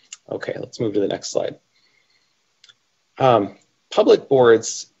 Okay, let's move to the next slide. Public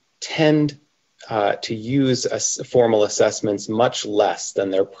boards tend to use formal assessments much less than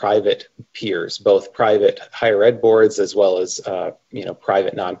their private peers, both private higher ed boards as well as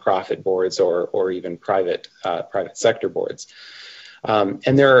private nonprofit boards, or even private sector boards.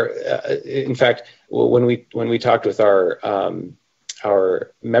 And there are, in fact, when we talked with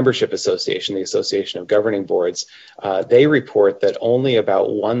our membership association, the Association of Governing Boards, they report that only about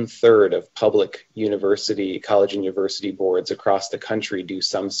 1/3 of public college and university boards across the country do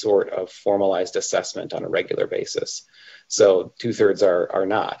some sort of formalized assessment on a regular basis. So 2/3 are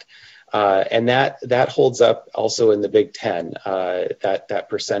not. And that holds up also in the Big Ten. That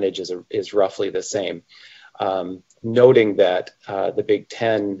percentage is roughly the same. Noting that the Big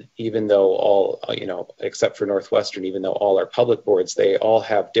Ten, even though all, except for Northwestern, even though all are public boards, they all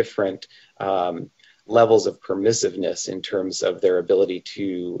have different levels of permissiveness in terms of their ability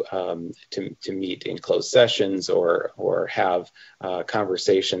to meet in closed sessions or have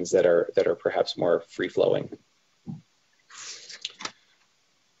conversations that are perhaps more free-flowing. All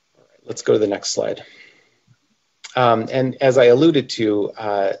right, let's go to the next slide. And as I alluded to,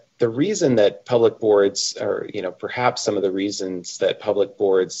 the reason that public boards, or perhaps some of the reasons that public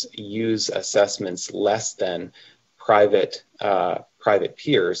boards use assessments less than private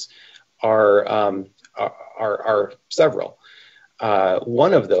peers are several.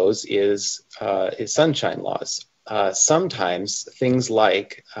 One of those is sunshine laws. Sometimes things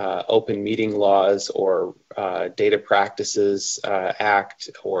like open meeting laws or Data Practices Act,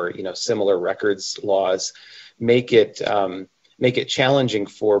 or similar records laws, make it challenging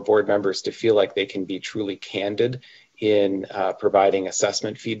for board members to feel like they can be truly candid in providing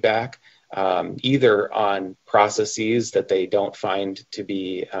assessment feedback, either on processes that they don't find to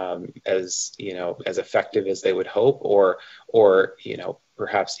be as effective as they would hope, or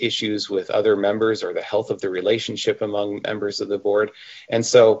perhaps issues with other members or the health of the relationship among members of the board. And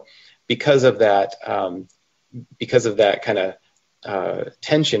so because of that kind of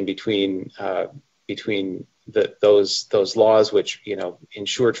tension between those laws which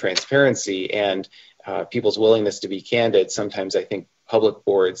ensure transparency and people's willingness to be candid, sometimes I think public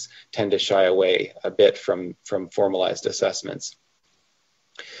boards tend to shy away a bit from formalized assessments.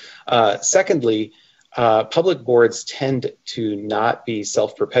 Secondly, public boards tend to not be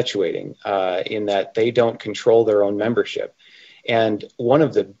self-perpetuating in that they don't control their own membership. And one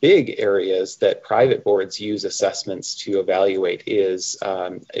of the big areas that private boards use assessments to evaluate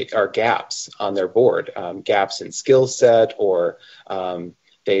are gaps on their board, gaps in skill set, or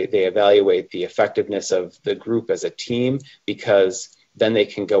they evaluate the effectiveness of the group as a team, because then they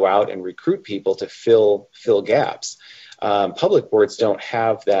can go out and recruit people to fill gaps. Public boards don't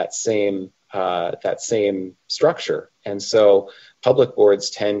have that same structure, and so public boards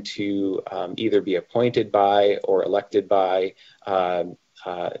tend to either be appointed by or elected by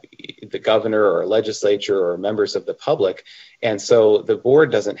the governor or legislature or members of the public, and so the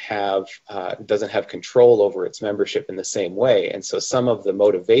board doesn't have control over its membership in the same way, and so some of the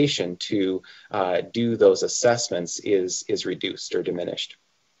motivation to do those assessments is reduced or diminished.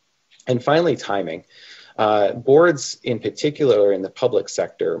 And finally, timing. Boards, in particular in the public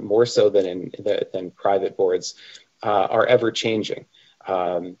sector, more so than private boards, are ever changing.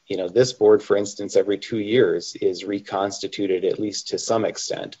 This board, for instance, every 2 years is reconstituted, at least to some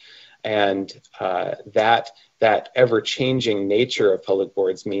extent, and that ever-changing nature of public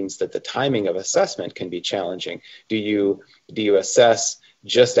boards means that the timing of assessment can be challenging. Do you assess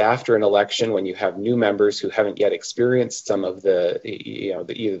just after an election when you have new members who haven't yet experienced some of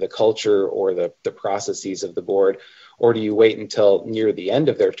either the culture or the processes of the board, or do you wait until near the end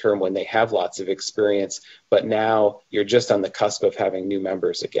of their term when they have lots of experience, but now you're just on the cusp of having new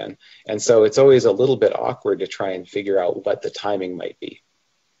members again? And so it's always a little bit awkward to try and figure out what the timing might be.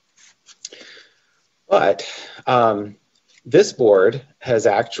 But this board has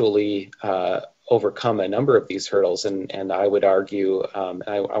actually overcome a number of these hurdles, and I would argue,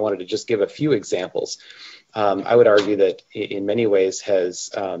 I wanted to just give a few examples. I would argue that in many ways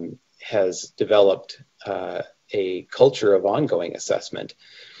has developed a culture of ongoing assessment.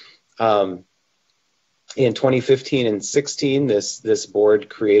 In 2015 and 16, this board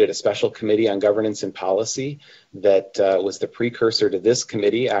created a special committee on governance and policy that was the precursor to this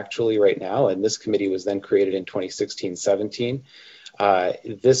committee actually right now, and this committee was then created in 2016-17.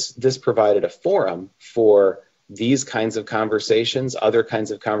 This provided a forum for these kinds of conversations, other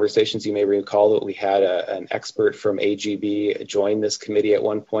kinds of conversations. You may recall that we had an expert from AGB join this committee at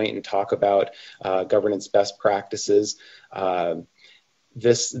one point and talk about governance best practices.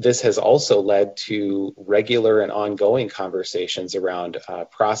 This has also led to regular and ongoing conversations around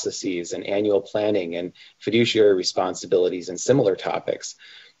processes and annual planning and fiduciary responsibilities and similar topics.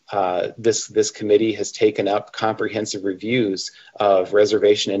 This committee has taken up comprehensive reviews of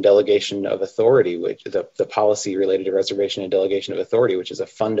reservation and delegation of authority, which the policy related to reservation and delegation of authority, which is a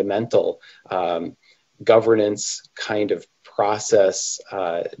fundamental governance kind of process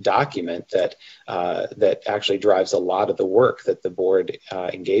document that actually drives a lot of the work that the board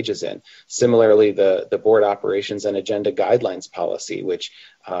engages in. Similarly, the board operations and agenda guidelines policy, which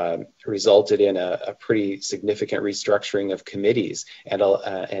resulted in a pretty significant restructuring of committees and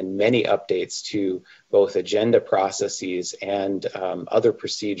many updates to both agenda processes and other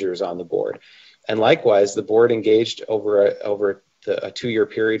procedures on the board. And likewise, the board engaged over a 2-year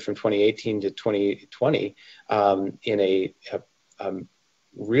period from 2018 to 2020 in a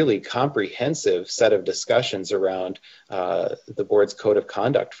really comprehensive set of discussions around the board's code of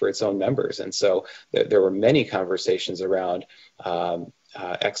conduct for its own members. And so there were many conversations around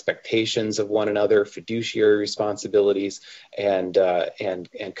expectations of one another, fiduciary responsibilities, and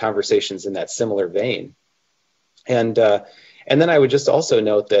conversations in that similar vein. And then I would just also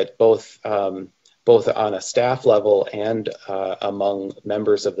note that both on a staff level and among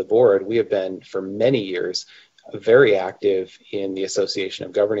members of the board, we have been for many years very active in the Association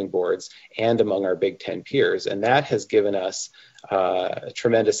of Governing Boards and among our Big Ten peers. And that has given us a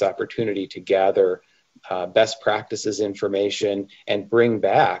tremendous opportunity to gather best practices information and bring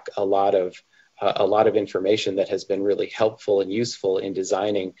back a lot of information that has been really helpful and useful in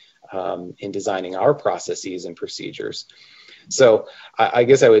designing our processes and procedures. So I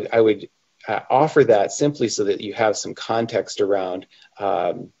guess I would offer that simply so that you have some context around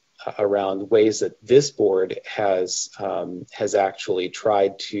ways that this board has actually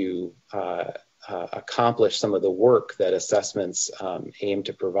tried to accomplish some of the work that assessments aim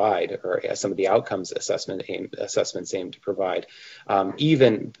to provide, or some of the outcomes assessments aim to provide,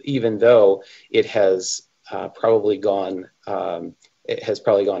 even though it has probably gone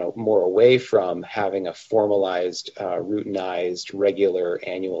more away from having a formalized, routinized, regular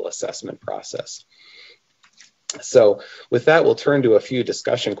annual assessment process. So with that, we'll turn to a few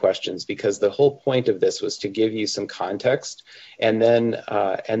discussion questions, because the whole point of this was to give you some context and then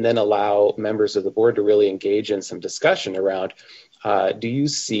allow members of the board to really engage in some discussion around, do you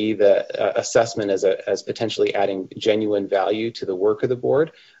see the assessment as potentially adding genuine value to the work of the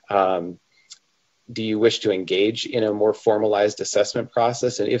board? Do you wish to engage in a more formalized assessment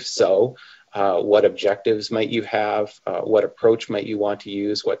process? And if so, what objectives might you have? What approach might you want to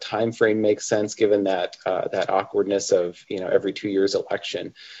use? What time frame makes sense given that awkwardness of every 2 years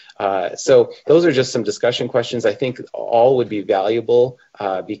election? So those are just some discussion questions. I think all would be valuable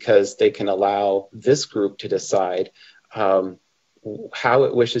because they can allow this group to decide how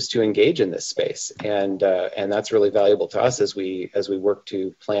it wishes to engage in this space, and that's really valuable to us as we work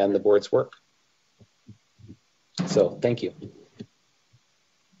to plan the board's work. So thank you.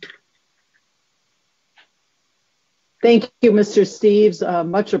 Thank you, Mr. Steves.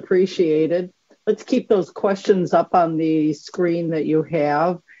 Much appreciated. Let's keep those questions up on the screen that you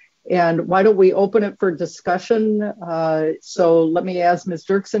have. And why don't we open it for discussion? So let me ask Ms.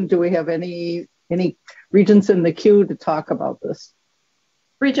 Dirksen, do we have any regents in the queue to talk about this?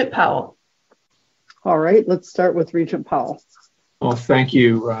 Regent Powell. All right, let's start with Regent Powell. Well, thank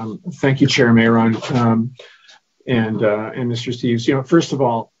you. Thank you, Chair Mayron. And Mr. Steves, first of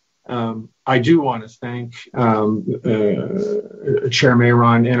all, I do want to thank Chair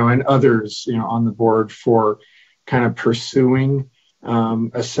Mayron, and others, on the board for kind of pursuing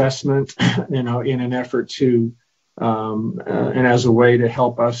assessment, in an effort to and as a way to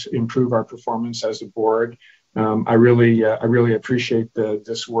help us improve our performance as a board. I really appreciate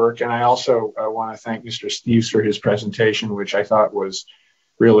this work, and I also want to thank Mr. Steves for his presentation, which I thought was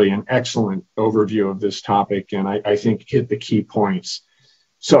really an excellent overview of this topic, and I think hit the key points.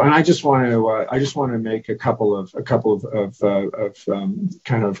 So, and I just want to make a couple of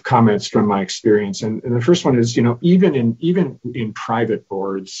kind of comments from my experience. And the first one is, even in private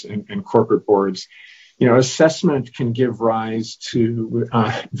boards and corporate boards, assessment can give rise to,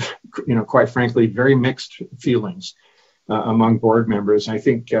 quite frankly, very mixed feelings among board members. I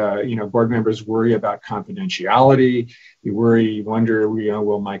think, board members worry about confidentiality. You wonder,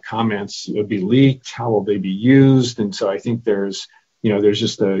 will my comments be leaked? How will they be used? And so I think there's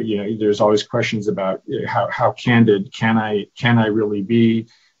just there's always questions about how candid can I really be?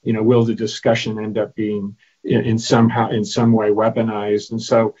 Will the discussion end up being in some way weaponized? And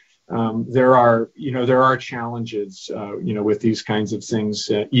so there are challenges, with these kinds of things,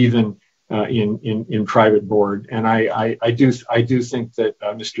 even in private board. And I do think that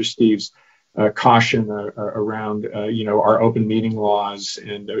Mr. Steves' caution around our open meeting laws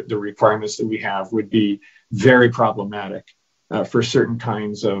and the requirements that we have would be very problematic for certain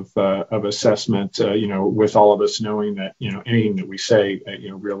kinds of assessment. With all of us knowing that anything that we say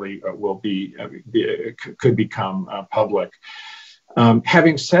really will could become public.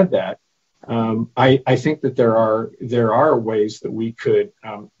 Having said that, I think that there are ways that we could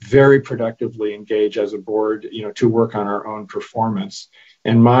very productively engage as a board, to work on our own performance.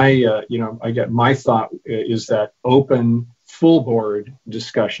 And my thought is that open, full board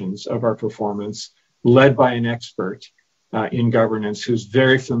discussions of our performance, led by an expert in governance who's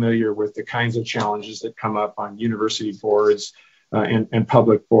very familiar with the kinds of challenges that come up on university boards and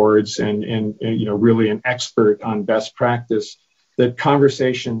public boards, and really an expert on best practice. That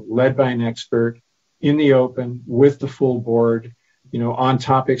conversation led by an expert in the open with the full board, on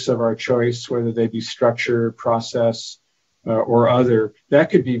topics of our choice, whether they be structure, process, or other, that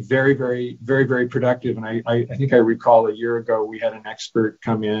could be very, very, very, very productive. And I think I recall a year ago, we had an expert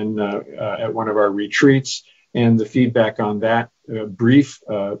come in at one of our retreats, and the feedback on that brief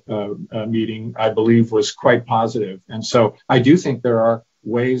meeting, I believe, was quite positive. And so I do think there are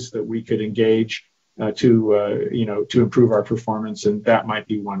ways that we could engage to improve our performance, and that might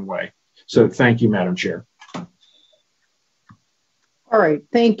be one way. So thank you, Madam Chair. All right,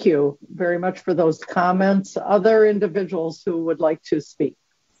 thank you very much for those comments. Other individuals who would like to speak?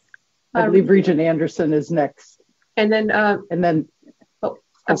 I believe Regent Anderson is next. And then, go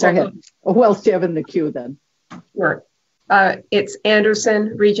ahead. Who else do you have in the queue then? Sure. It's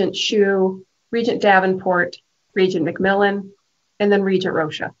Anderson, Regent Hsu, Regent Davenport, Regent McMillan, and then Regent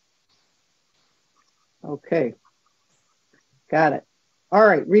Rocha. Okay. Got it. All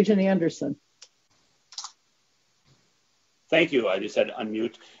right, Regent Anderson. Thank you. I just had to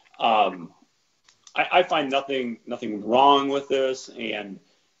unmute. I find nothing wrong with this, and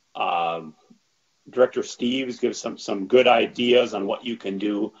Director Steves gives some good ideas on what you can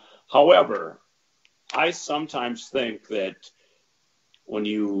do. However, I sometimes think that when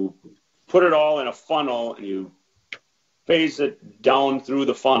you put it all in a funnel and you phase it down through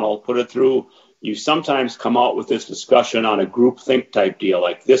the funnel, put it through, you sometimes come out with this discussion on a group think type deal,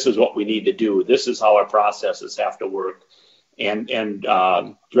 like this is what we need to do. This is how our processes have to work. And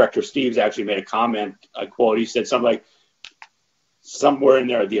Director Steves actually made a comment, I quote, he said something like, somewhere in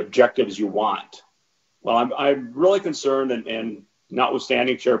there, the objectives you want. Well, I'm really concerned, and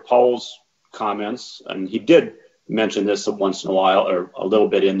notwithstanding Chair Powell's comments, and he did mention this once in a while, or a little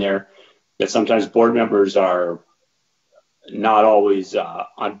bit in there, that sometimes board members are not always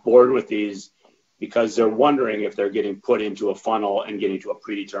on board with these because they're wondering if they're getting put into a funnel and getting to a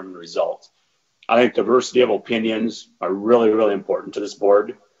predetermined result. I think diversity of opinions are really, really important to this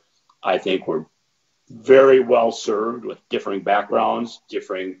board. I think we're very well served with differing backgrounds,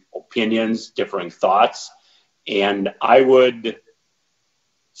 differing opinions, differing thoughts. And I would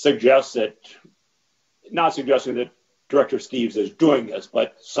suggest that, not suggesting that Director Steves is doing this,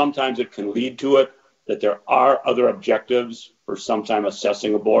 but sometimes it can lead to it, that there are other objectives for sometime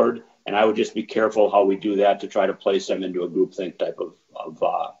assessing a board. And I would just be careful how we do that to try to place them into a groupthink type of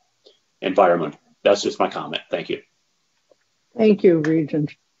environment. That's just my comment. Thank you. Thank you,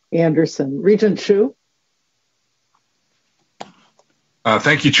 Regent Anderson. Regent Hsu.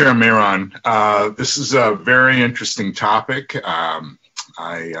 Thank you, Chair Mayron. This is a very interesting topic.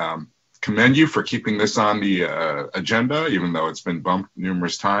 I commend you for keeping this on the agenda, even though it's been bumped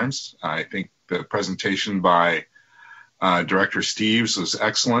numerous times. I think the presentation by Director Steves was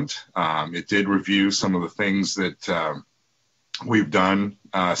excellent. It did review some of the things that we've done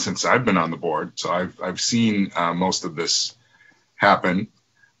since I've been on the board. So I've seen most of this happen.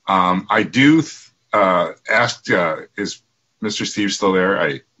 I do ask, is Mr. Steves still there?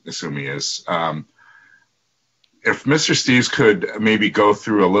 I assume he is. If Mr. Steves could maybe go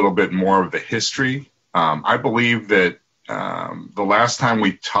through a little bit more of the history. I believe that the last time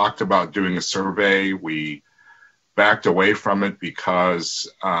we talked about doing a survey, we backed away from it because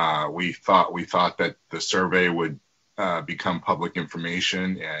we thought that the survey would become public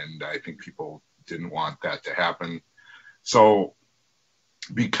information, and I think people didn't want that to happen. So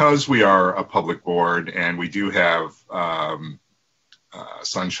because we are a public board and we do have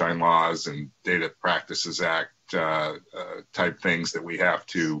sunshine laws and Data Practices Act type things that we have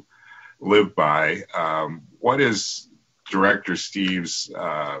to live by, what is Director Steves'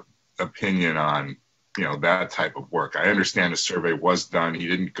 opinion on that type of work? I understand a survey was done. He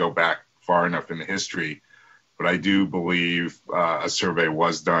didn't go back far enough in the history, but I do believe a survey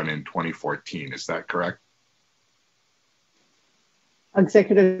was done in 2014. Is that correct?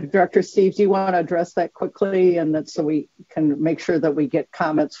 Executive Director Steves, do you want to address that quickly, and that so we can make sure that we get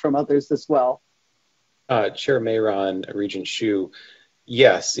comments from others as well? Chair Mayron, Regent Hsu,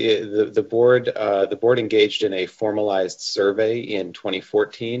 yes, the board engaged in a formalized survey in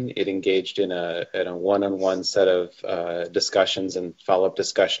 2014. It engaged in a one-on-one set of discussions and follow-up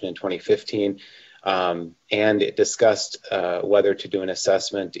discussion in 2015. And it discussed whether to do an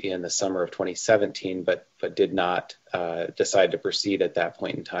assessment in the summer of 2017, but did not decide to proceed at that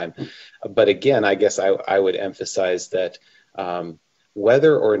point in time. But again, I guess I would emphasize that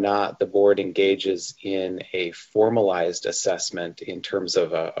whether or not the board engages in a formalized assessment in terms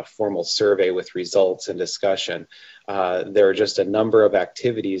of a formal survey with results and discussion, there are just a number of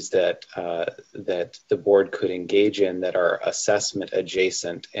activities that the board could engage in that are assessment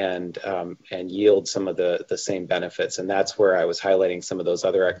adjacent and yield some of the same benefits. And that's where I was highlighting some of those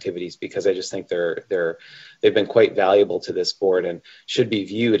other activities, because I just think they've been quite valuable to this board and should be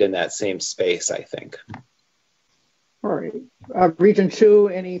viewed in that same space, I think. All right. Regent Hsu,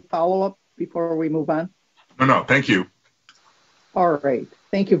 any follow-up before we move on? No, thank you. All right.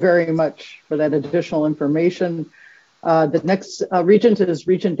 Thank you very much for that additional information. The next regent is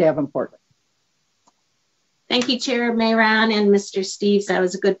Regent Davenport. Thank you, Chair Mayron and Mr. Steves. That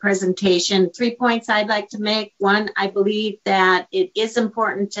was a good presentation. 3 points I'd like to make. One, I believe that it is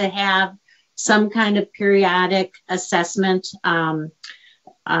important to have some kind of periodic assessment,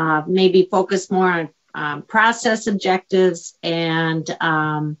 maybe focus more on process objectives and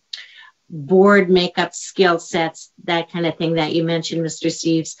board makeup skill sets, that kind of thing that you mentioned, Mr.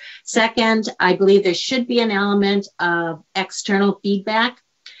 Steves. Second, I believe there should be an element of external feedback.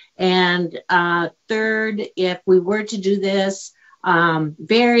 And third, if we were to do this,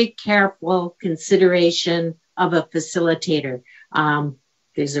 very careful consideration of a facilitator.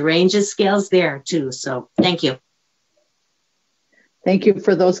 There's a range of skills there too. So thank you. Thank you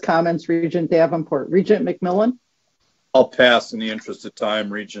for those comments, Regent Davenport. Regent McMillan? I'll pass in the interest of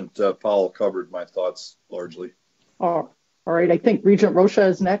time. Regent Powell covered my thoughts largely. Oh, all right. I think Regent Rocha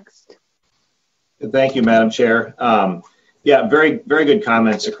is next. Thank you, Madam Chair. Yeah, very good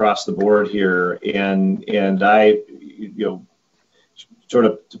comments across the board here, and I, sort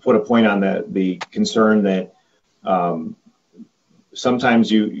of to put a point on the concern that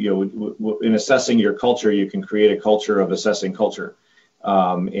sometimes in assessing your culture, you can create a culture of assessing culture.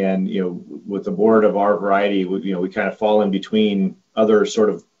 And with the board of our variety, we kind of fall in between other sort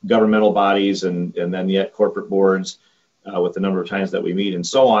of governmental bodies and then yet corporate boards with the number of times that we meet and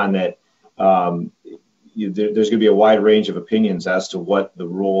so on, that there's going to be a wide range of opinions as to what the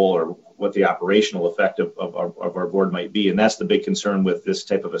role or what the operational effect of our board might be. And that's the big concern with this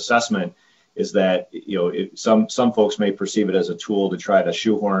type of assessment, is that some folks may perceive it as a tool to try to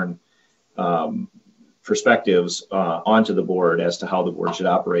shoehorn perspectives onto the board as to how the board should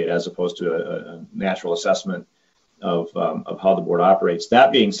operate, as opposed to a natural assessment of how the board operates.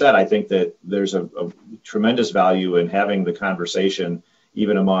 That being said, I think that there's a tremendous value in having the conversation,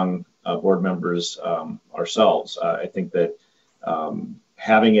 even among board members ourselves. I think that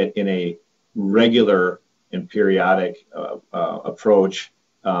having it in a regular and periodic approach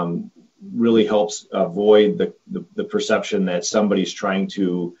really helps avoid the perception that somebody's trying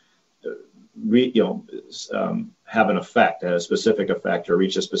to have an effect, a specific effect, or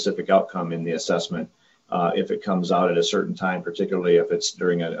reach a specific outcome in the assessment if it comes out at a certain time, particularly if it's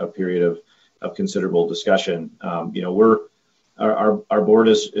during a period of considerable discussion. Our board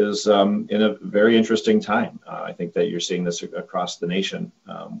is in a very interesting time. I think that you're seeing this across the nation,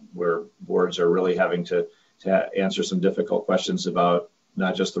 where boards are really having to answer some difficult questions about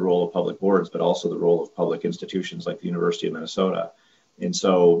not just the role of public boards, but also the role of public institutions like the University of Minnesota. And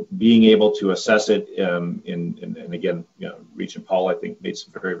so being able to assess it, and again, Regent Paul, I think, made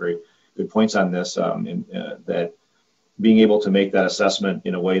some very, very good points on this, that being able to make that assessment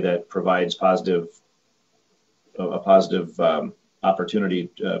in a way that provides a positive opportunity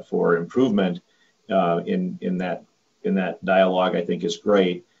for improvement in that dialogue, I think, is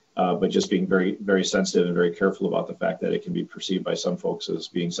great. But just being very, very sensitive and very careful about the fact that it can be perceived by some folks as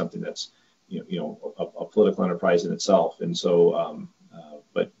being something that's a political enterprise in itself. And so,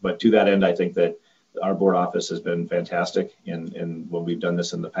 but to that end, I think that our board office has been fantastic, and when we've done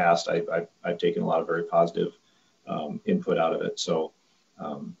this in the past, I've taken a lot of very positive input out of it. So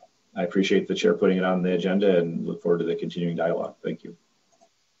I appreciate the chair putting it on the agenda and look forward to the continuing dialogue. Thank you.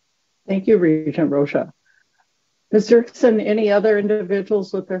 Thank you, Regent Rocha. Mr. Dixon, any other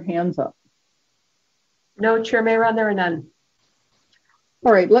individuals with their hands up? No, Chair Mayron, there are none.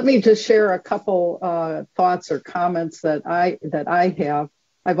 All right, let me just share a couple thoughts or comments that I have.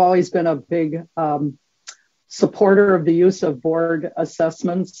 I've always been a big supporter of the use of board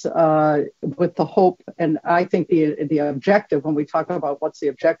assessments with the hope, and I think the objective, when we talk about what's the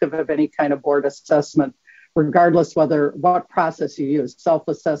objective of any kind of board assessment, regardless what process you use,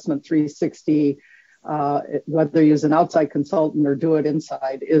 self-assessment, 360, whether you use an outside consultant or do it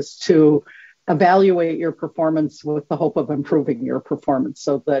inside, is to evaluate your performance with the hope of improving your performance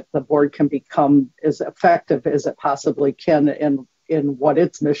so that the board can become as effective as it possibly can in what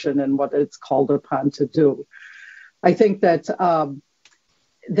its mission and what it's called upon to do. I think that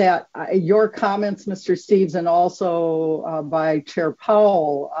your comments, Mr. Steves, and also by Chair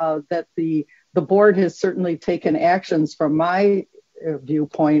Powell, that the board has certainly taken actions from my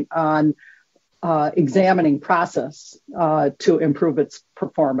viewpoint on examining process to improve its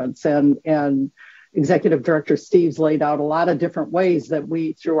performance. And Executive Director Steves laid out a lot of different ways that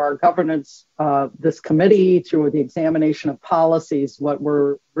we, through our governance, this committee, through the examination of policies, what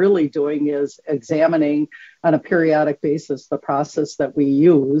we're really doing is examining on a periodic basis the process that we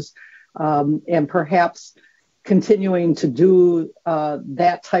use, and perhaps continuing to do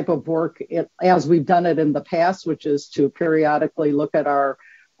that type of work as we've done it in the past, which is to periodically look at our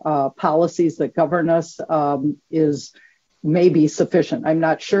policies that govern us, is maybe sufficient. I'm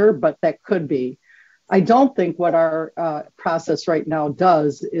not sure, but that could be. I don't think what our process right now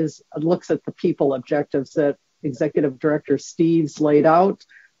does is looks at the people objectives that Executive Director Steves laid out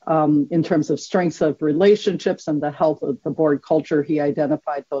in terms of strengths of relationships and the health of the board culture. He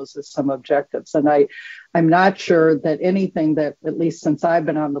identified those as some objectives. And I'm not sure that anything that, at least since I've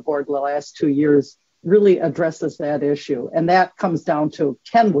been on the board the last 2 years, really addresses that issue. And that comes down to,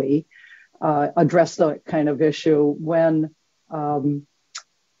 can we address that kind of issue when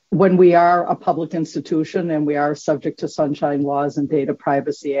when we are a public institution and we are subject to sunshine laws and Data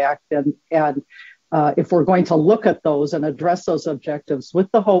Privacy Act, and if we're going to look at those and address those objectives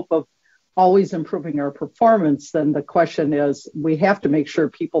with the hope of always improving our performance, then the question is, we have to make sure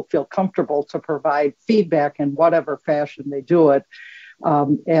people feel comfortable to provide feedback in whatever fashion they do it,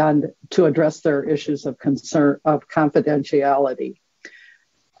 and to address their issues of concern, of confidentiality.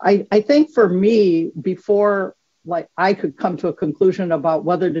 I think for me, before I could come to a conclusion about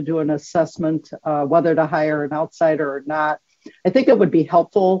whether to do an assessment, whether to hire an outsider or not, I think it would be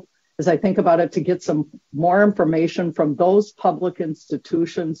helpful, as I think about it, to get some more information from those public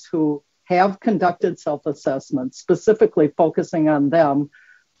institutions who have conducted self-assessments, specifically focusing on them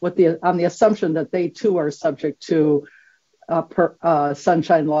on the assumption that they too are subject to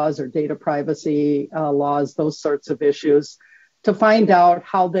sunshine laws or data privacy laws, those sorts of issues, to find out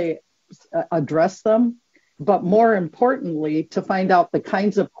how they address them, but more importantly, to find out the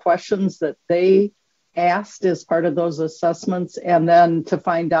kinds of questions that they asked as part of those assessments, and then to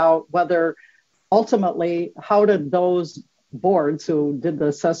find out whether ultimately, how did those boards who did the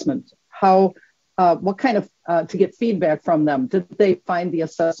assessment, what kind of, to get feedback from them, did they find the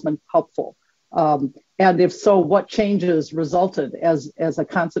assessment helpful? And if so, what changes resulted as a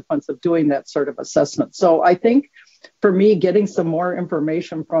consequence of doing that sort of assessment? So I think for me, getting some more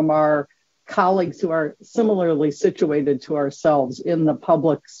information from our colleagues who are similarly situated to ourselves in the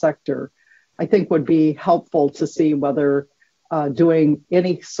public sector, I think would be helpful to see whether doing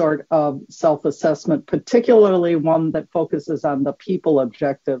any sort of self-assessment, particularly one that focuses on the people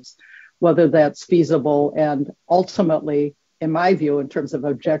objectives, whether that's feasible and ultimately, in my view, in terms of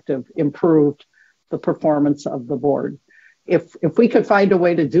objective, improved the performance of the board. If we could find a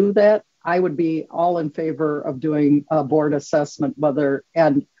way to do that, I would be all in favor of doing a board assessment,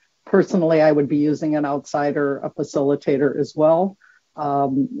 and personally, I would be using an outsider, a facilitator as well,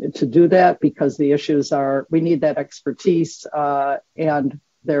 to do that, because the issues we need that expertise, and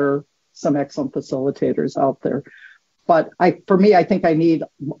there are some excellent facilitators out there. But for me, I think I need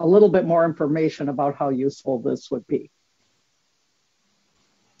a little bit more information about how useful this would be.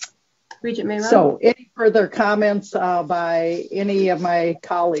 Regent Mayron? So any further comments by any of my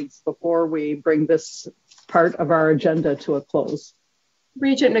colleagues before we bring this part of our agenda to a close?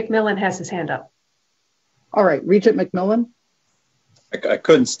 Regent McMillan has his hand up. All right, Regent McMillan. I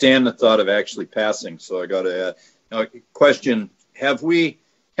couldn't stand the thought of actually passing, so I got to add. Now, question: Have we?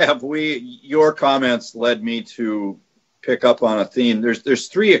 Your comments led me to pick up on a theme. There's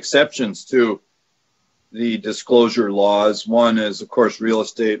three exceptions to the disclosure laws. One is, of course, real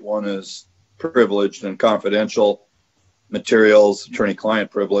estate. One is privileged and confidential materials,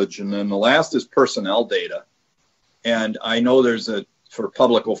 attorney-client privilege, and then the last is personnel data. And I know for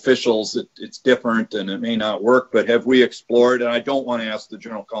public officials, it's different and it may not work, but have we explored, and I don't want to ask the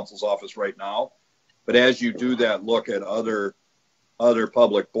General Counsel's office right now, but as you do that look at other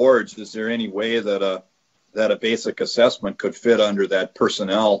public boards, is there any way that a basic assessment could fit under that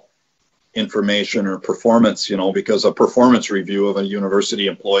personnel information or performance, because a performance review of a university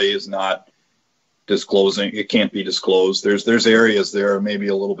employee is not disclosing, it can't be disclosed. There's areas there, maybe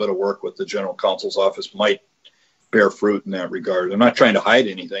a little bit of work with the General Counsel's office might bear fruit in that regard. I'm not trying to hide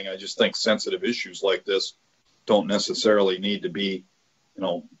anything. I just think sensitive issues like this don't necessarily need to be,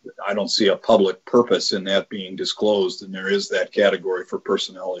 I don't see a public purpose in that being disclosed, and there is that category for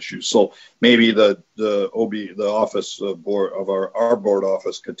personnel issues. So maybe the office of board of our board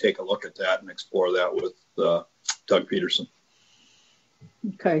office could take a look at that and explore that with Doug Peterson.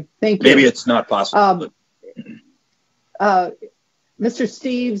 Okay, thank you. Maybe it's not possible. Mr.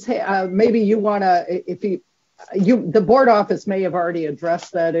 Steeves, maybe you want to, the board office may have already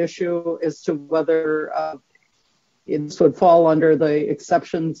addressed that issue as to whether it would fall under the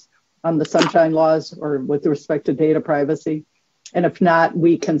exceptions on the sunshine laws or with respect to data privacy. And if not,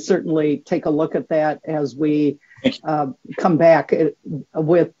 we can certainly take a look at that as we come back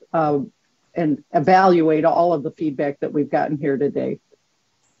with and evaluate all of the feedback that we've gotten here today.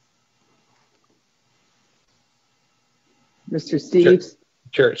 Mr. Steeves?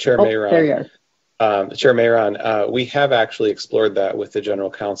 Chair Mayron. There you are. Chair Mayron, we have actually explored that with the General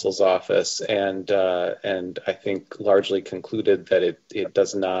Counsel's office, and I think largely concluded that it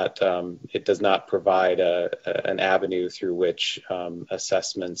does not provide an avenue through which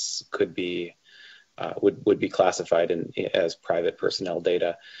assessments could be would be classified as private personnel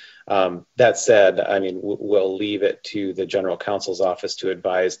data. That said, I mean, we'll leave it to the General Counsel's office to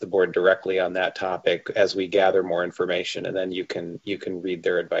advise the board directly on that topic as we gather more information, and then you can read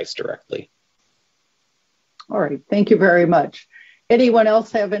their advice directly. All right, thank you very much. Anyone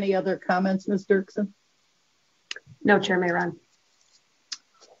else have any other comments, Ms. Dirksen? No, Chair Mayron.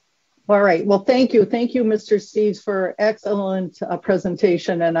 All right. Well, thank you. Thank you, Mr. Steves, for excellent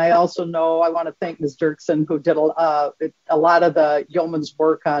presentation. And I also know I want to thank Ms. Dirksen, who did a lot of the yeoman's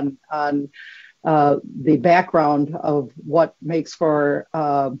work on the background of what makes for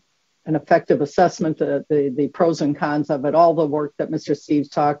an effective assessment, the pros and cons of it, all the work that Mr.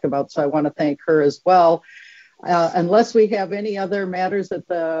 Steves talked about. So I want to thank her as well. Unless we have any other matters that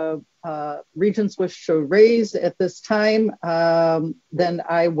the Regents wish to raise at this time, then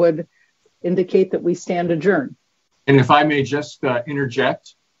I would indicate that we stand adjourned. And if I may just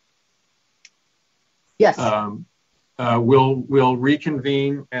interject. Yes. We'll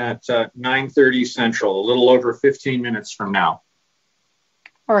reconvene at 9:30 Central, a little over 15 minutes from now.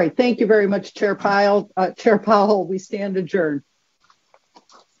 All right. Thank you very much, Chair Powell. We stand adjourned.